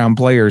first-round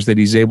players that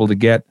he's able to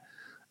get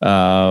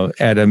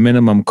at a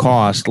minimum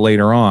cost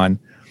later on.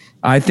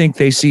 I think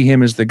they see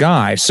him as the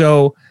guy.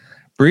 So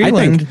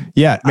Breeland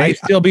may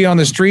still be on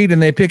the street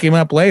and they pick him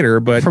up later,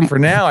 but for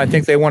now, I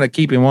think they want to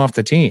keep him off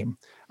the team.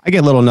 I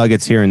get little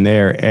nuggets here and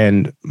there,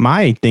 and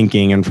my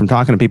thinking, and from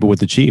talking to people with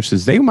the Chiefs,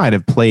 is they might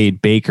have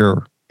played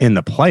Baker in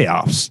the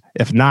playoffs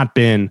if not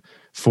been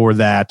for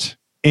that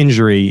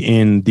injury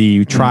in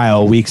the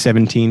trial week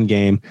 17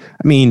 game.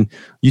 I mean,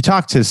 you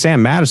talked to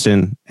Sam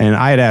Madison, and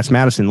I had asked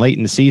Madison late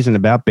in the season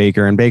about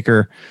Baker, and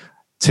Baker,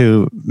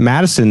 to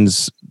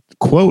Madison's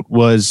quote,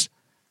 was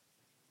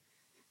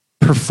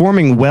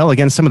performing well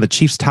against some of the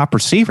Chiefs' top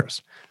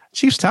receivers.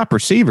 Chiefs' top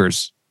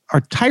receivers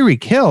are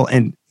Tyreek Hill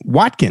and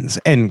Watkins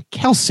and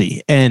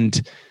Kelsey.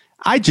 And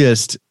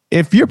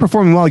if you're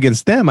performing well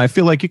against them, I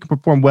feel like you can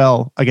perform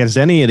well against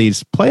any of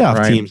these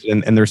playoff teams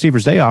and the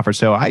receivers they offer.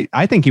 So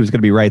I think he was going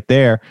to be right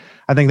there.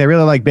 I think they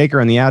really like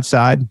Baker on the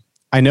outside.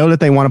 I know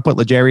that they want to put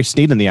L'Jarius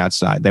Sneed on the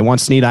outside. They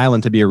want Sneed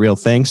Island to be a real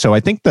thing. So I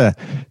think the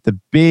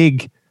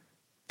big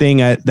thing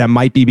that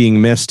might be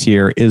being missed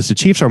here is the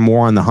Chiefs are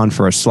more on the hunt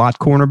for a slot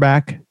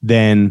cornerback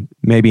than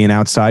maybe an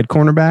outside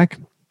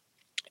cornerback.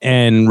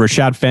 And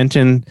Rashad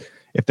Fenton,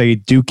 if they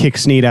do kick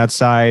Sneed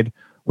outside,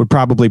 would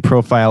probably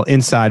profile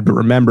inside. But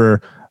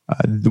remember,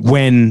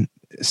 when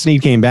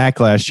Sneed came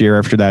back last year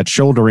after that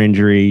shoulder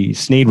injury,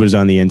 Sneed was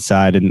on the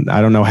inside, and I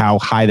don't know how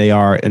high they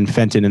are in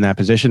Fenton in that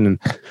position.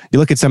 And you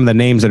look at some of the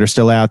names that are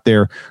still out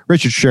there: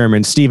 Richard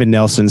Sherman, Steven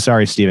Nelson.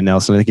 Sorry, Steven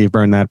Nelson. I think you've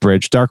burned that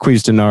bridge.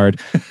 Darqueze Dennard,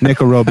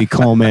 Nickel Roby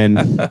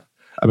Coleman,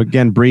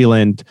 again,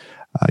 Breeland.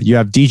 You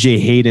have DJ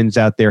Hayden's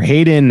out there.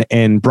 Hayden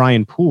and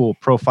Brian Poole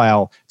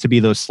profile to be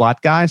those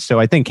slot guys. So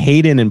I think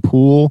Hayden and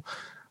Poole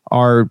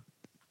are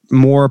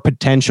more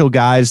potential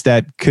guys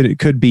that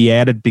could be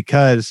added,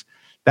 because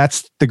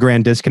that's the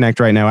grand disconnect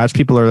right now. As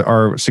people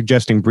are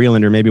suggesting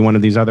Breeland or maybe one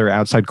of these other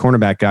outside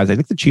cornerback guys, I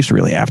think the Chiefs are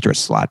really after a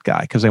slot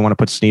guy because they want to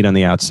put Sneed on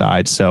the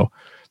outside. So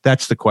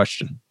that's the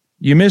question.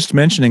 You missed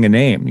mentioning a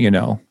name,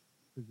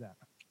 Who's that?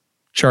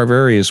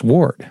 Charvarius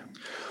Ward.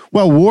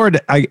 Well,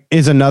 Ward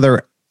is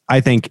another,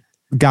 I think,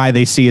 guy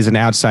they see as an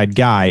outside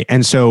guy.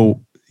 And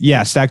so,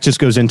 yes, that just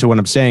goes into what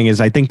I'm saying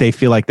is I think they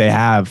feel like they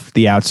have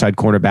the outside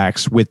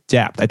cornerbacks with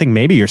depth. I think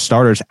maybe your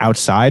starters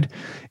outside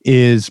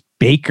is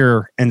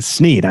Baker and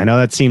Sneed. I know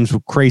that seems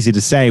crazy to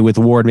say with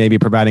Ward maybe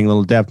providing a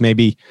little depth.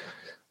 Maybe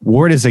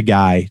Ward is a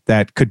guy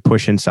that could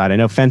push inside. I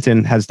know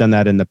Fenton has done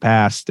that in the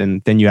past.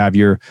 And then you have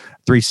your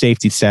three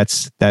safety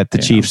sets that the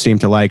Chiefs seem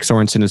to like.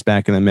 Sorensen is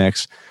back in the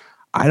mix.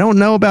 I don't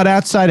know about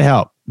outside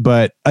help.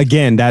 But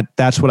again,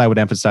 that's what I would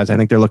emphasize. I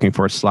think they're looking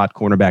for a slot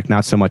cornerback,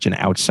 not so much an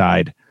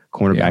outside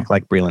cornerback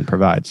like Breeland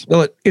provides.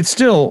 Well, it's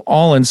still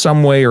all in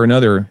some way or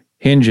another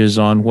hinges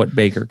on what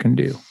Baker can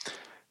do.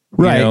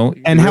 Right.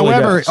 And really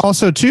however,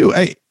 also too,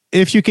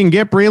 if you can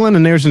get Breeland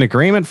and there's an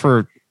agreement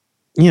for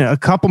a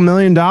couple $1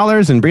 million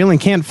and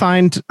Breland can't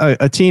find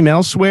a team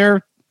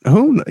elsewhere,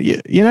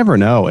 you never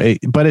know.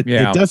 But it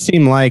does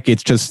seem like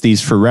it's just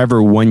these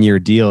forever 1-year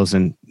deals.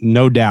 And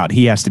no doubt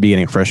he has to be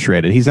getting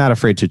frustrated. He's not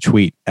afraid to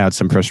tweet out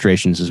some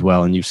frustrations as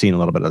well. And you've seen a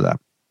little bit of that.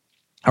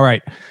 All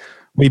right.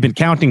 We've been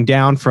counting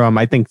down from,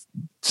 I think,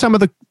 some of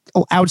the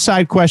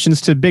outside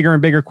questions to bigger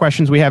and bigger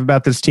questions we have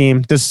about this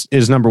team. This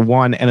is number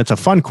 1, and it's a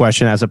fun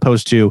question as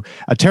opposed to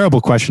a terrible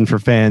question for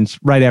fans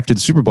right after the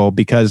Super Bowl,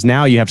 because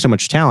now you have so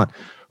much talent.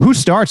 Who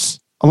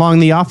starts along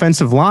the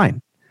offensive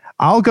line?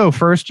 I'll go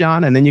first,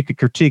 John, and then you could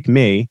critique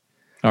me.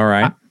 All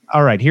right.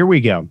 All right, here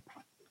we go.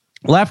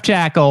 Left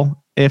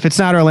tackle, if it's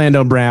not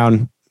Orlando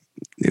Brown,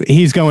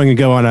 he's going to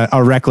go on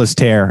a reckless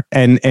tear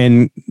and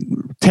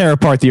tear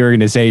apart the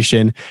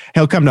organization.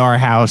 He'll come to our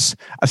house.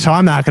 So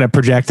I'm not going to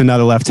project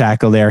another left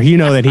tackle there. You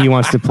know that he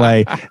wants to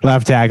play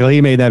left tackle.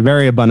 He made that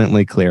very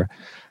abundantly clear.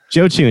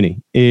 Joe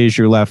Thuney is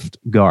your left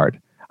guard.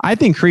 I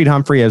think Creed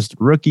Humphrey as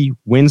rookie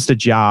wins the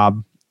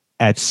job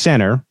at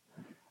center.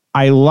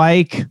 I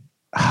like,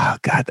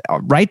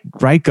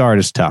 right guard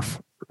is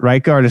tough.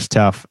 Right guard is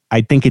tough.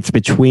 I think it's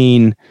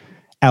between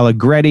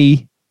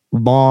Allegretti,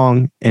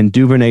 Long, and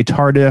Duvernay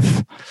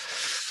Tardif.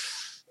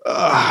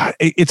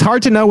 It's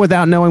hard to know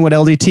without knowing what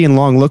LDT and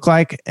Long look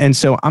like. And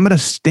so I'm going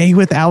to stay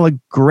with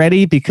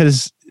Allegretti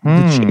because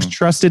the Chiefs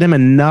trusted him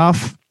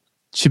enough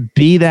to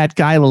be that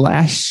guy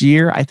last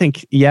year. I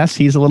think, yes,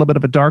 he's a little bit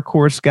of a dark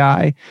horse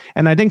guy.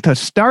 And I think to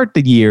start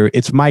the year,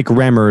 it's Mike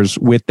Remmers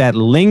with that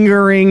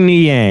lingering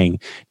Niang.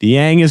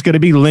 Niang is going to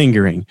be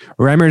lingering.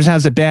 Remmers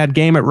has a bad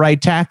game at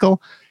right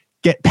tackle.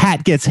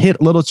 Pat gets hit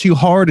a little too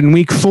hard in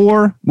week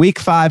 4. Week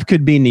 5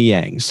 could be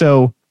Niang.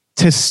 So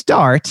to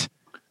start,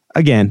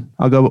 again,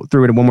 I'll go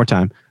through it one more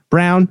time.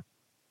 Brown,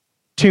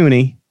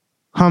 Thuney,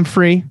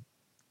 Humphrey.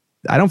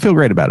 I don't feel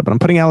great about it, but I'm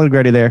putting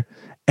Allegretti there.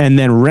 And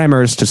then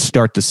Remmers to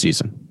start the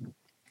season.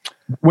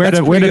 Where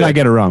did I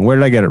get it wrong? Where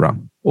did I get it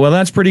wrong? Well,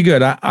 that's pretty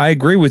good. I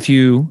agree with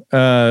you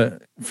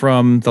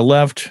from the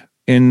left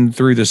in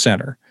through the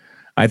center.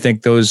 I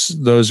think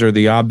those are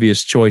the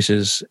obvious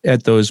choices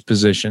at those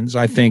positions.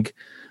 I think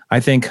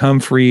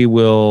Humphrey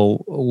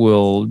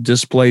will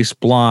displace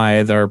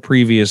Blythe, our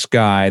previous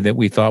guy that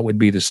we thought would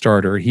be the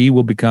starter. He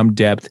will become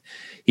depth.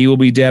 He will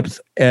be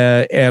depth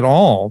at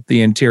all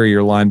the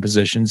interior line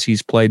positions.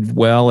 He's played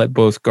well at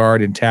both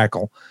guard and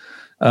tackle.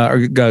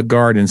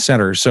 Guard and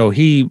center. So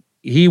he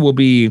will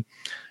be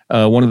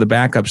one of the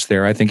backups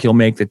there. I think he'll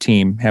make the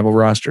team, have a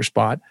roster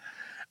spot.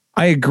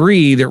 I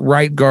agree that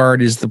right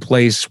guard is the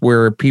place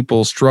where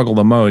people struggle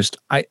the most.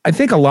 I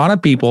think a lot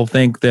of people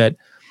think that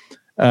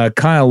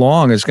Kyle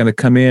Long is going to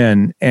come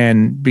in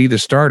and be the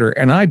starter,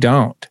 and I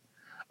don't.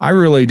 I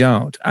really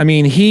don't. I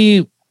mean,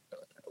 he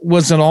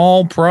was an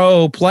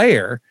all-pro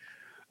player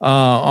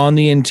on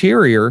the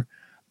interior,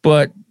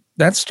 but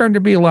that's starting to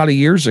be a lot of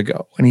years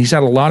ago, and he's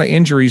had a lot of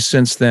injuries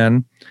since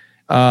then.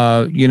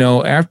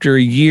 After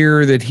a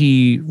year that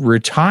he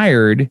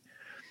retired,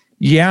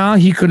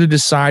 he could have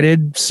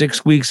decided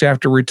 6 weeks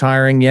after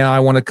retiring, I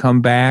want to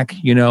come back.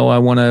 I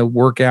want to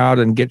work out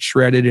and get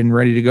shredded and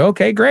ready to go.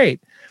 Okay, great.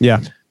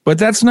 Yeah. But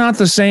that's not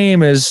the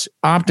same as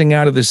opting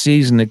out of the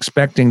season,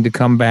 expecting to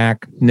come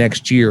back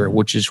next year,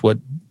 which is what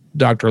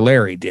Dr.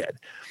 Larry did.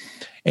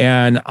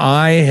 And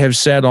I have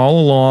said all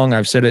along,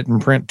 I've said it in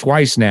print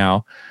twice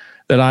now,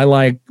 that I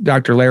like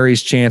Dr.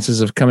 Larry's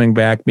chances of coming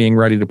back, being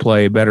ready to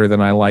play better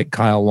than I like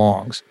Kyle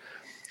Long's.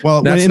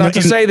 Well, that's not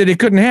to say that it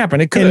couldn't happen.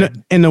 It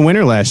could. In the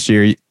winter last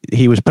year,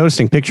 he was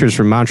posting pictures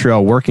from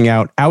Montreal working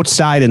out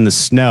outside in the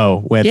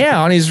snow with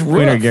on his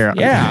roof.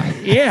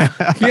 Yeah.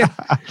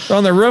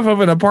 On the roof of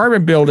an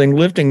apartment building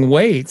lifting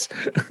weights.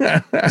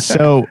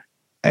 So,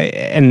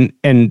 and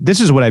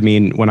this is what I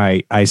mean when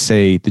I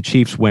say the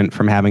Chiefs went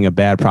from having a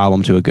bad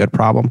problem to a good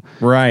problem.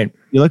 Right.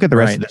 You look at the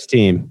rest of this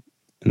team,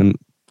 and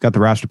got the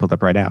roster pulled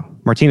up right now.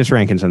 Martinez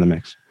Rankin's in the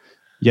mix.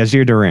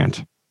 Yazir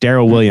Durant,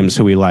 Darrell Williams,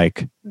 who we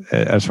like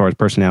as far as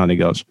personality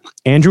goes.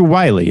 Andrew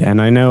Wiley, and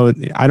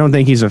I don't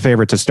think he's a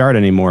favorite to start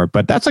anymore,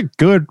 but that's a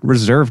good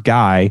reserve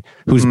guy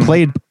who's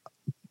played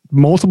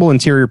multiple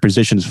interior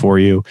positions for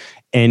you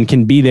and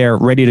can be there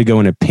ready to go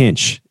in a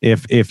pinch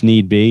if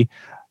need be.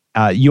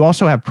 You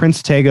also have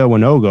Prince Tega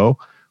Winogo,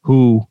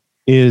 who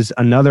is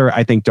another,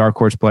 I think, dark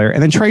horse player.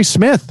 And then Trey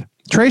Smith,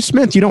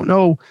 you don't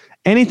know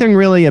anything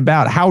really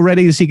about how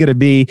ready is he going to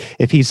be,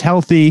 if he's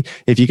healthy,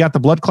 if you got the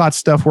blood clot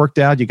stuff worked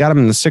out, you got him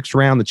in the 6th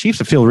round. The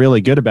Chiefs feel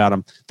really good about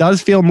him.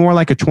 Does feel more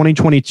like a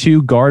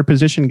 2022 guard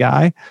position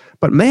guy.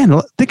 But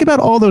man, think about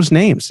all those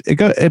names.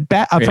 From a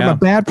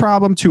bad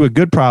problem to a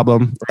good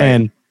problem. Right.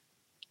 And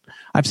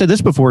I've said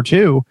this before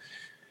too.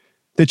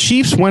 The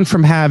Chiefs went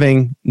from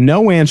having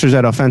no answers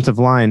at offensive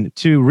line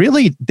to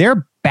really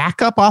their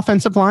backup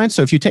offensive line.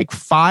 So if you take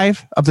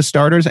 5 of the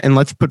starters and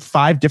let's put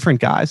 5 different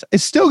guys,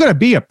 it's still going to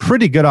be a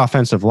pretty good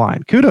offensive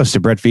line. Kudos to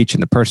Brett Veach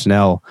and the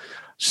personnel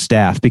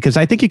staff, because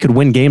I think you could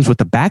win games with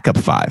the backup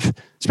 5,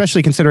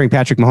 especially considering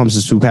Patrick Mahomes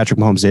is who Patrick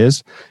Mahomes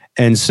is.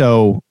 And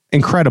so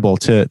incredible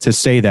to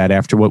say that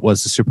after what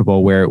was the Super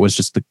Bowl, where it was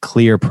just the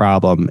clear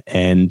problem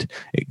and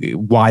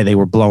why they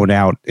were blown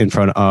out in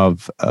front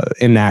of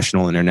in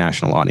national and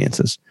international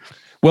audiences.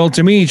 Well,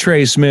 to me,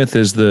 Trey Smith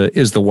is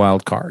the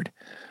wild card,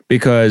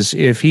 because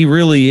if he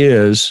really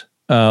is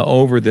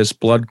over this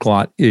blood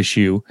clot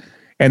issue,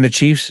 and the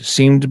Chiefs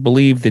seem to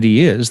believe that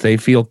he is, they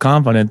feel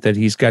confident that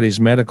he's got his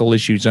medical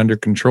issues under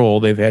control.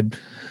 They've had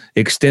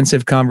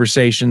extensive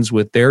conversations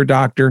with their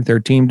doctor, their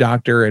team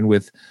doctor, and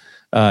with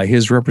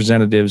his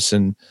representatives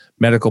and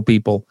medical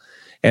people.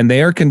 And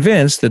they are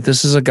convinced that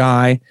this is a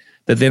guy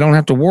that they don't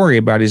have to worry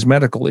about his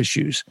medical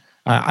issues.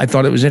 I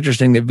thought it was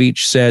interesting that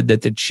Veach said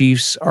that the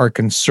Chiefs are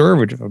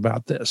conservative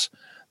about this,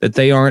 that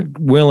they aren't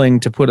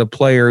willing to put a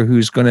player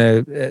who's going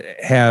to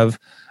have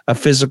a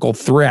physical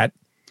threat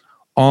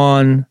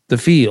on the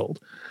field.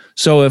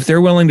 So if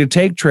they're willing to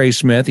take Trey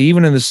Smith,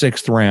 even in the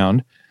 6th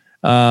round,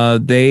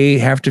 they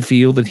have to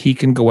feel that he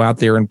can go out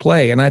there and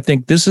play. And I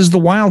think this is the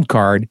wild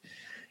card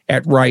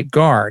at right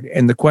guard.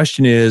 And the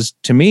question is,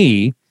 to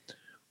me,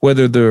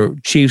 whether the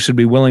Chiefs would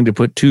be willing to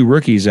put 2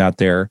 rookies out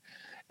there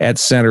at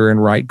center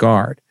and right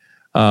guard.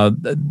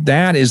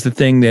 That is the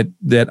thing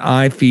that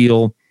I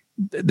feel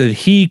that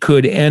he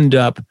could end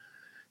up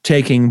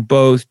taking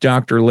both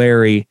Dr.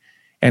 Larry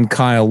and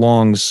Kyle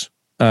Long's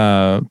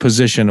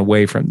position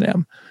away from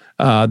them.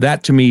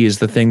 That to me is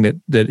the thing that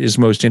is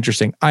most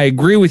interesting. I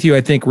agree with you.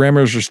 I think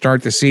Remmers will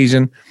start the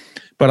season,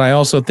 but I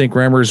also think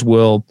Remmers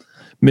will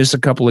miss a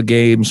couple of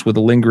games with a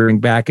lingering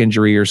back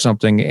injury or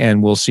something,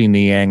 and we'll see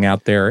Niang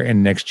out there,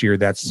 and next year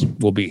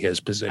will be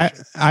his position.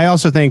 I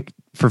also think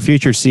for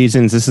future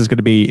seasons, this is going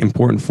to be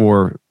important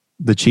for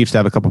the Chiefs to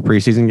have a couple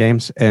preseason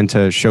games and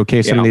to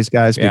showcase some of these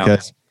guys,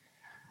 because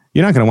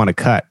you're not going to want to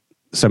cut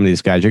some of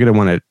these guys. You're going to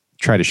want to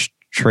try to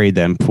trade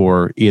them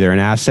for either an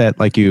asset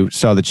like you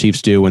saw the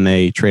Chiefs do when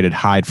they traded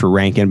Hyde for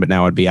Rankin, but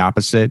now it'd be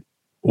opposite,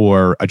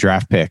 or a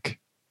draft pick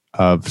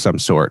of some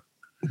sort.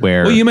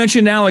 Well, you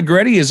mentioned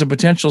Allegretti as a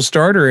potential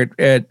starter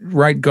at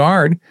right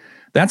guard.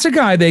 That's a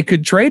guy they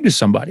could trade to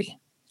somebody.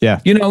 Yeah.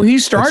 He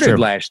started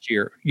last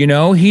year.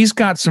 He's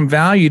got some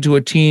value to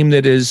a team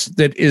that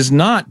is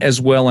not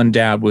as well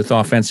endowed with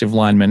offensive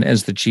linemen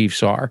as the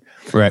Chiefs are.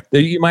 Right.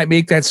 You might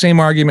make that same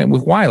argument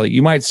with Wiley.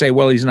 You might say,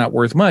 well, he's not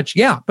worth much.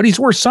 Yeah, but he's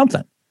worth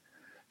something.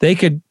 They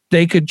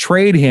could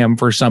trade him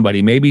for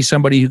somebody, maybe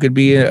somebody who could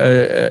be in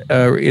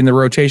the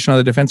rotation on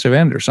the defensive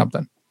end or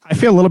something. I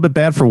feel a little bit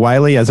bad for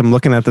Wiley as I'm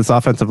looking at this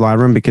offensive line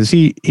room, because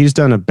he's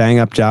done a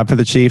bang-up job for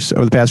the Chiefs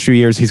over the past few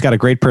years. He's got a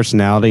great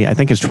personality. I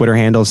think his Twitter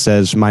handle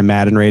says, "My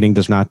Madden rating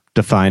does not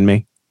define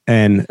me."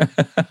 And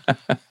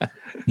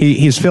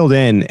he's filled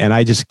in, and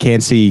I just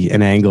can't see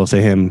an angle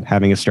to him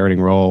having a starting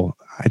role.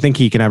 I think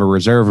he can have a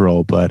reserve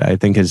role, but I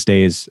think his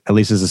days, at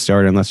least as a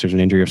starter, unless there's an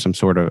injury of some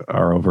sort,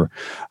 are over.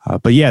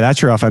 But yeah,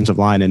 that's your offensive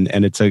line,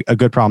 and it's a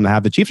good problem to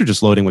have. The Chiefs are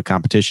just loading with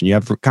competition. You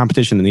have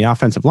competition in the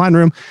offensive line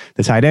room,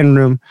 the tight end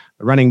room,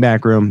 the running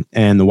back room,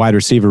 and the wide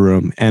receiver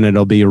room, and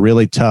it'll be a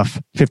really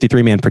tough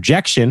 53-man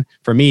projection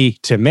for me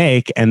to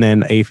make, and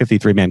then a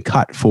 53-man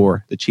cut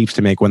for the Chiefs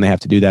to make when they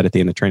have to do that at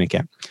the end of training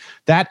camp.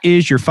 That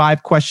is your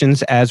 5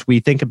 questions as we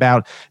think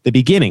about the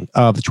beginning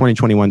of the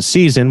 2021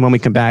 season. When we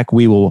come back,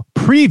 we will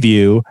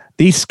preview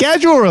the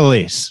schedule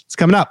release. It's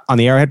coming up on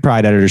the Arrowhead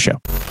Pride Editor Show.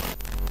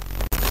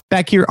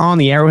 Back here on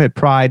the Arrowhead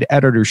Pride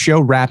Editor Show,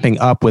 wrapping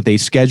up with a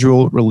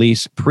schedule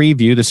release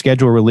preview. The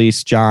schedule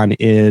release, John,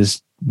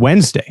 is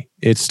Wednesday.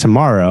 It's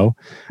tomorrow.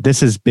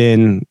 This has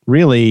been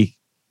really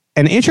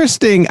an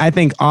interesting, I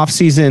think,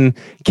 off-season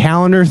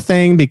calendar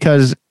thing,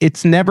 because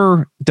it's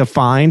never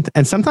defined.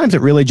 And sometimes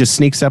it really just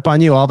sneaks up on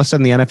you. All of a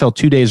sudden, the NFL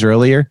 2 days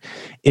earlier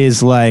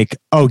is like,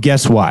 oh,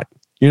 guess what?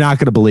 You're not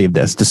going to believe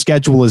this. The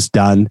schedule is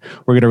done.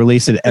 We're going to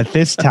release it at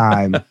this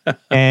time.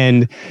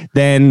 And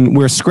then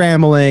we're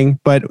scrambling.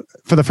 But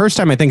for the first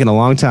time, I think in a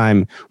long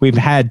time, we've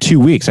had 2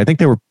 weeks. I think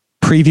they were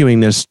previewing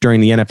this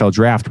during the NFL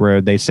draft,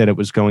 where they said it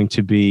was going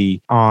to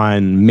be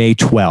on May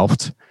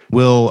 12th.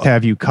 We'll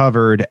have you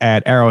covered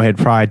at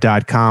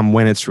arrowheadpride.com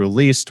when it's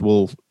released.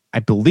 We'll, I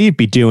believe,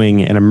 be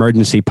doing an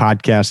emergency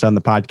podcast on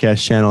the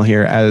podcast channel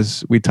here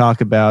as we talk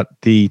about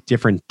the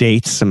different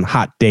dates, some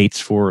hot dates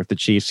for the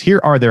Chiefs. Here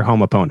are their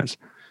home opponents: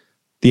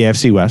 the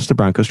AFC West, the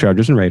Broncos,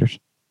 Chargers, and Raiders;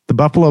 the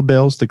Buffalo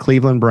Bills, the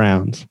Cleveland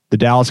Browns; the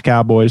Dallas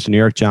Cowboys, the New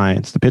York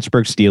Giants; the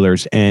Pittsburgh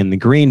Steelers; and the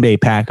Green Bay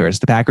Packers.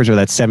 The Packers are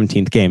that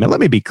 17th game. And let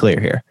me be clear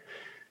here.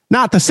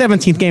 Not the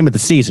 17th game of the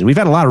season. We've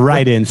had a lot of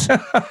write-ins.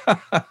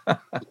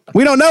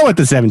 We don't know what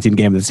the 17th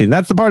game of the season.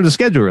 That's the part of the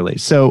schedule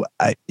release. So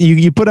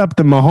you put up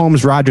the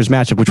Mahomes-Rodgers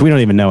matchup, which we don't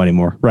even know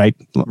anymore, right?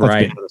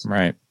 Right.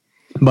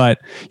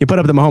 But you put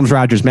up the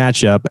Mahomes-Rodgers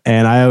matchup,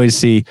 and I always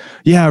see,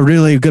 yeah,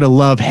 really going to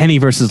love Henny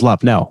versus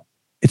Love. No,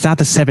 it's not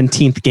the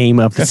 17th game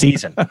of the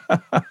season.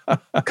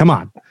 Come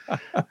on.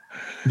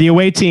 The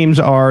away teams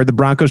are the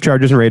Broncos,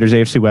 Chargers, and Raiders,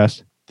 AFC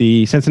West;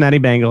 the Cincinnati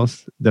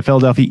Bengals, the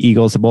Philadelphia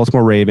Eagles, the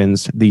Baltimore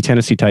Ravens, the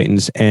Tennessee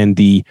Titans, and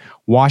the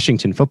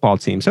Washington football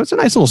team. So it's a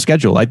nice little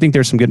schedule. I think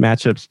there's some good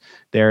matchups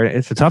there.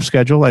 It's a tough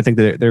schedule. I think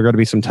that there are going to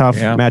be some tough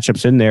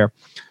matchups in there.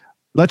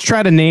 Let's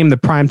try to name the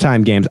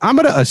primetime games. I'm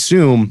going to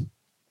assume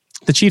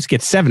the Chiefs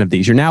get 7 of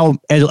these. You're now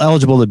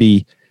eligible to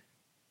be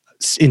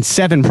in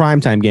 7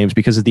 primetime games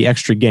because of the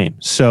extra game.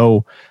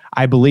 So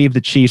I believe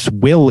the Chiefs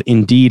will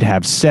indeed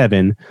have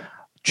 7.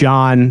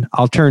 John,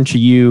 I'll turn to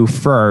you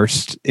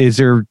first. Is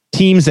there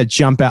teams that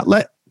jump out?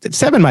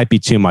 7 might be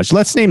too much.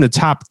 Let's name the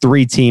top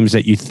 3 teams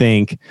that you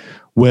think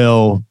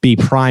will be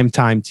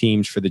primetime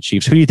teams for the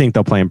Chiefs. Who do you think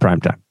they'll play in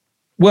primetime?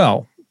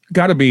 Well,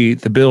 got to be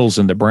the Bills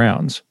and the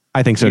Browns.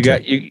 I think so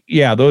too.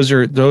 Those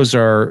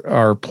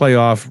are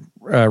playoff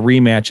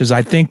rematches.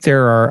 I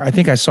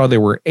think I saw there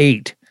were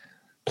 8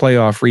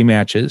 playoff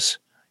rematches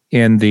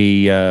in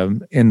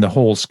the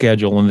whole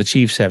schedule, and the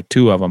Chiefs have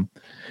 2 of them.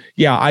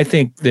 Yeah, I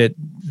think that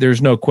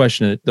there's no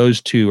question that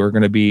those 2 are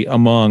going to be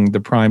among the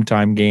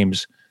primetime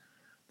games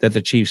that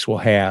the Chiefs will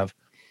have.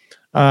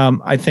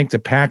 I think the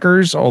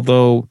Packers,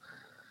 although,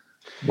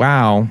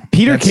 wow,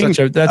 Peter King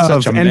such a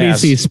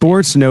NBC mess.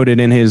 Sports noted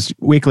in his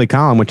weekly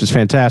column, which is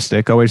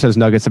fantastic, always has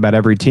nuggets about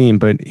every team,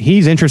 but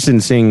he's interested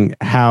in seeing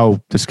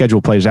how the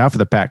schedule plays out for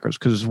the Packers,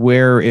 because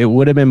where it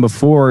would have been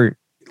before,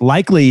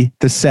 likely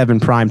the 7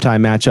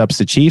 primetime matchups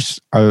the Chiefs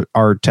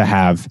are to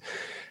have.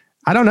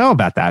 I don't know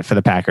about that for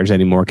the Packers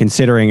anymore,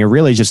 considering it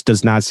really just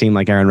does not seem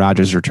like Aaron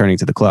Rodgers is returning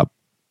to the club.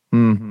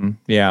 Mm-hmm.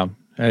 Yeah,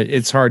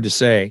 it's hard to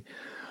say.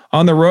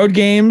 On the road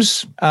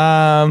games,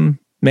 the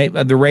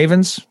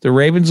Ravens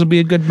will be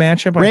a good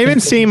matchup.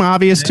 Ravens seem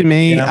obvious to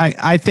me. Yeah.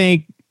 I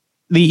think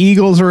the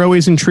Eagles are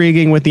always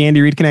intriguing with the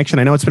Andy Reid connection.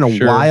 I know it's been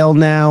a while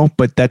now,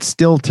 but that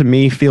still to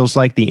me feels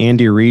like the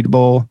Andy Reid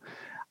Bowl.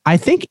 I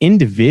think in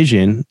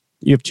division,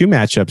 you have 2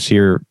 matchups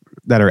here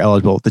that are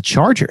eligible. The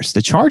Chargers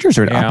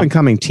are an up and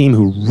coming team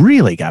who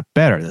really got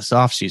better this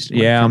offseason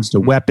when it comes to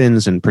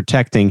weapons and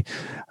protecting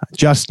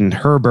Justin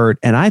Herbert.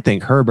 And I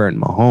think Herbert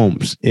and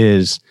Mahomes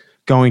is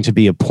going to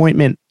be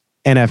appointment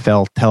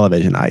NFL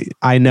television.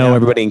 I know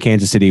everybody in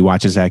Kansas City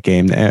watches that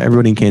game.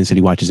 Everybody in Kansas City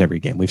watches every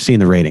game. We've seen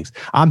the ratings.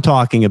 I'm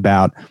talking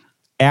about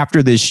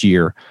after this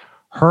year,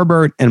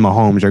 Herbert and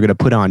Mahomes are going to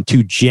put on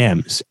 2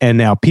 gems. And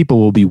now people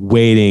will be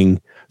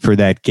waiting for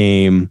that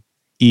game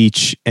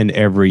each and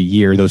every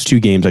year. Those 2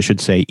 games, I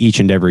should say, each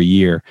and every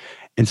year.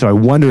 And so I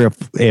wonder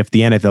if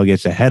the NFL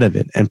gets ahead of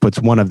it and puts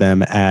one of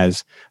them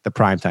as the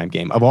primetime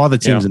game. Of all the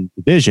teams in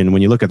the division,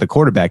 when you look at the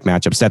quarterback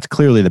matchups, that's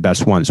clearly the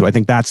best one. So I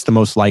think that's the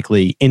most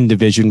likely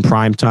in-division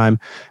primetime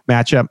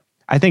matchup.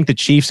 I think the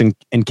Chiefs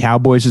and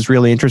Cowboys is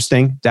really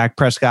interesting. Dak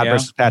Prescott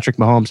versus Patrick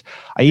Mahomes.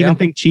 I even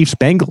think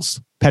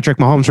Chiefs-Bengals, Patrick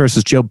Mahomes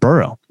versus Joe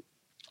Burrow.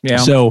 Yeah.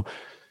 So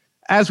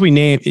as we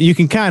name, you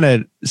can kind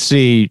of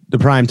see the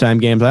primetime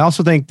games. I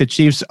also think the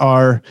Chiefs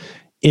are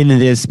in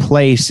this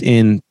place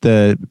in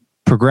the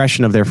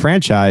progression of their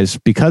franchise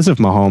because of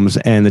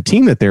Mahomes and the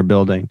team that they're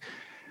building,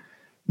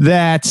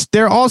 that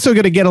they're also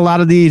going to get a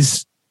lot of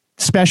these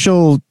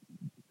special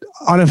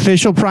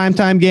unofficial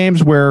primetime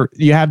games where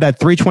you have that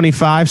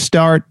 3:25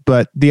 start,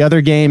 but the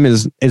other game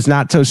is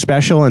not so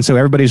special. And so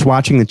everybody's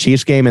watching the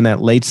Chiefs game in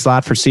that late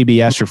slot for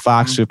CBS or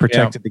Fox who have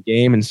protected the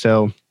game. And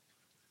so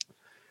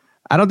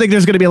I don't think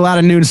there's going to be a lot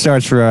of noon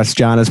starts for us,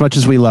 John, as much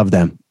as we love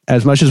them.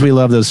 As much as we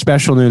love those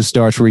special noon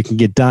starts where we can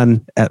get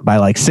done by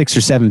like 6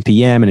 or 7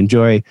 p.m. and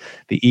enjoy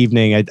the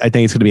evening, I think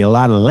it's going to be a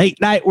lot of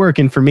late night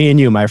working for me and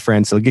you, my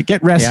friend. So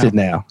get rested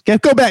now.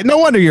 Go back. No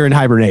wonder you're in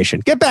hibernation.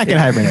 Get back in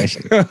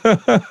hibernation.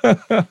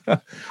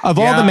 Of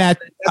all the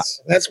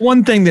matches, that's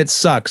one thing that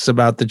sucks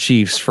about the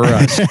Chiefs for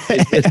us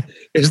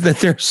is that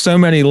there's so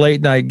many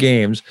late night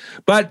games.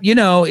 But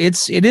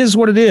it is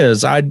what it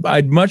is.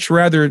 I'd much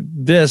rather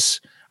this.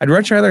 I'd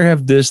much rather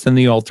have this than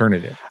the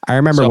alternative. I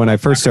remember when I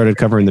first started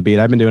covering the beat,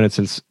 I've been doing it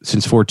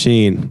since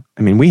 14.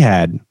 I mean, we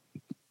had,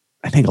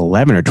 I think,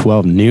 11 or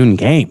 12 noon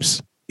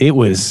games. It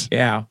was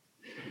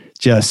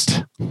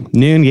just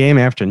noon game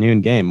after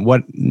noon game.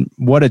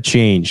 What a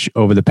change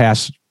over the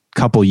past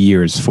couple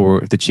years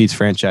for the Chiefs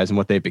franchise and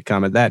what they've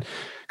become. At that,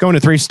 going to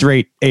 3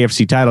 straight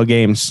AFC title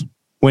games,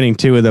 winning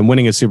 2 of them,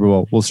 winning a Super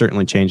Bowl will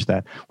certainly change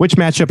that. Which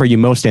matchup are you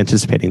most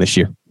anticipating this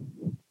year?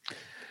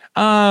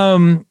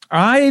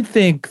 I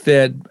think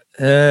that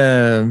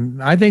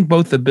I think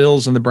both the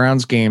Bills and the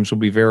Browns games will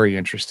be very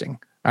interesting.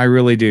 I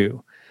really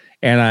do.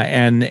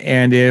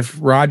 And if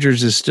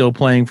Rodgers is still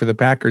playing for the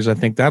Packers, I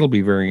think that'll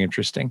be very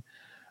interesting.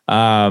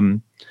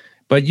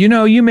 But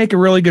you make a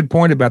really good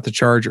point about the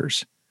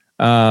Chargers.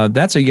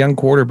 That's a young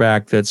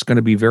quarterback that's going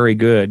to be very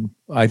good,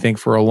 I think,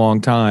 for a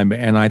long time.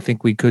 And I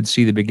think we could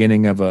see the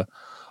beginning of a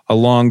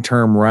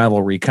long-term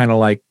rivalry, kind of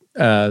like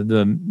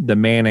the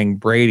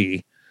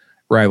Manning-Brady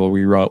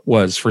rivalry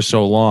was for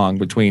so long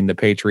between the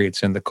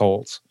Patriots and the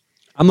Colts.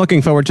 I'm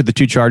looking forward to the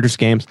 2 Chargers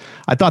games.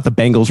 I thought the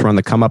Bengals were on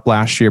the come up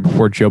last year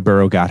before Joe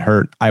Burrow got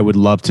hurt. I would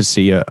love to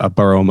see a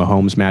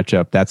Burrow-Mahomes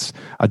matchup. That's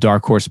a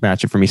dark horse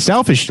matchup for me.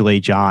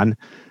 Selfishly, John,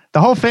 the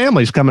whole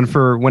family's coming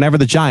for whenever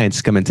the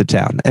Giants come into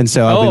town, and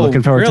so I'll be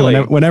looking forward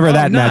to whenever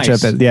that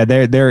matchup is. Yeah,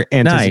 they're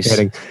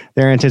anticipating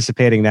they're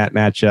anticipating that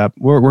matchup.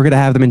 We're going to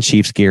have them in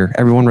Chiefs gear.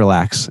 Everyone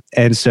relax,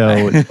 and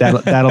so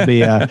that'll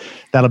be a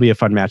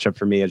fun matchup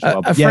for me as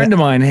well. A friend of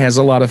mine has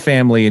a lot of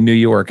family in New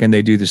York, and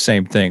they do the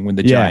same thing when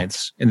the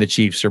Giants and the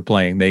Chiefs are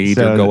playing. They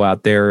either go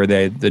out there or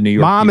the New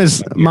York.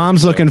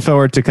 Mom's looking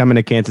forward to coming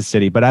to Kansas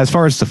City, but as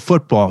far as the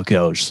football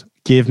goes,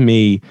 give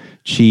me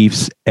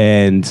Chiefs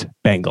and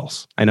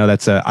Bengals. I know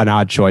that's an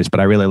odd choice, but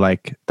I really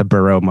like the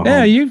Burrow-Mahomes.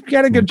 Yeah, you've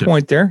got a good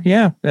point there.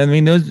 Yeah, I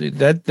mean,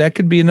 that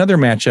could be another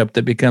matchup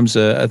that becomes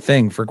a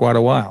thing for quite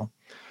a while.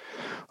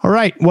 All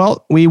right.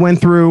 Well, we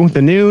went through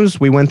the news.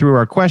 We went through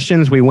our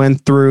questions. We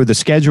went through the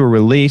schedule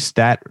release.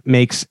 That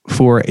makes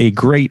for a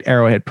great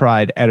Arrowhead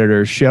Pride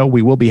Editors show.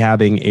 We will be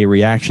having a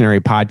reactionary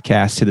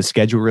podcast to the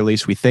schedule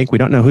release. We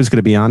don't know who's going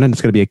to be on it.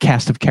 It's going to be a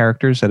cast of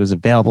characters that is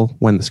available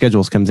when the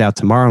schedules comes out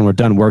tomorrow and we're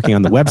done working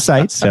on the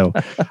website. So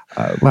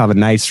we'll have a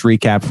nice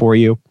recap for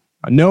you.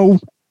 No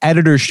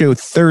editor show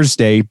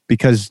Thursday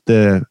because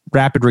the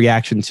rapid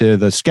reaction to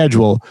the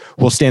schedule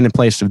will stand in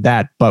place of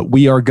that. But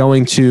we are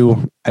going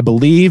to, I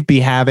believe, be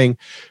having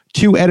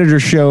 2 editor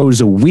shows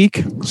a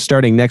week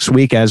starting next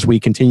week as we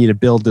continue to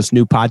build this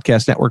new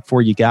podcast network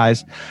for you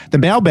guys. The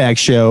Mailbag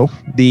Show,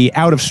 the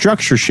Out of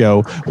Structure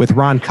Show with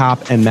Ron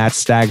Kopp and Matt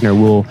Stagner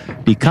will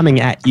be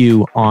coming at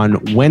you on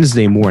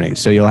Wednesday morning.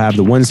 So you'll have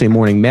the Wednesday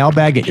morning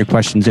mailbag. Get your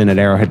questions in at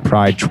Arrowhead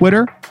Pride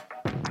Twitter.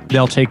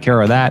 They'll take care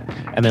of that.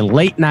 And then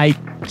late night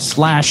 /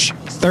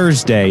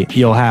 Thursday,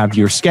 you'll have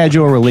your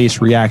schedule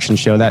release reaction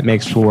show. That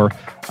makes for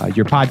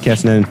your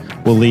podcast. And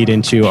then we'll lead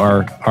into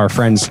our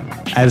friends,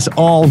 as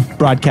all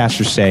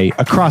broadcasters say,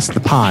 across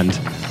the pond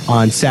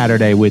on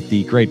Saturday with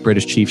the Great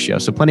British Chiefs Show.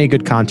 So plenty of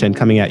good content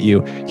coming at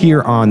you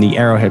here on the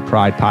Arrowhead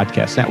Pride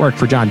Podcast Network.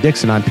 For John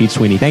Dixon, I'm Pete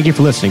Sweeney. Thank you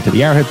for listening to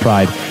the Arrowhead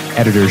Pride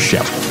Editors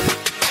Show.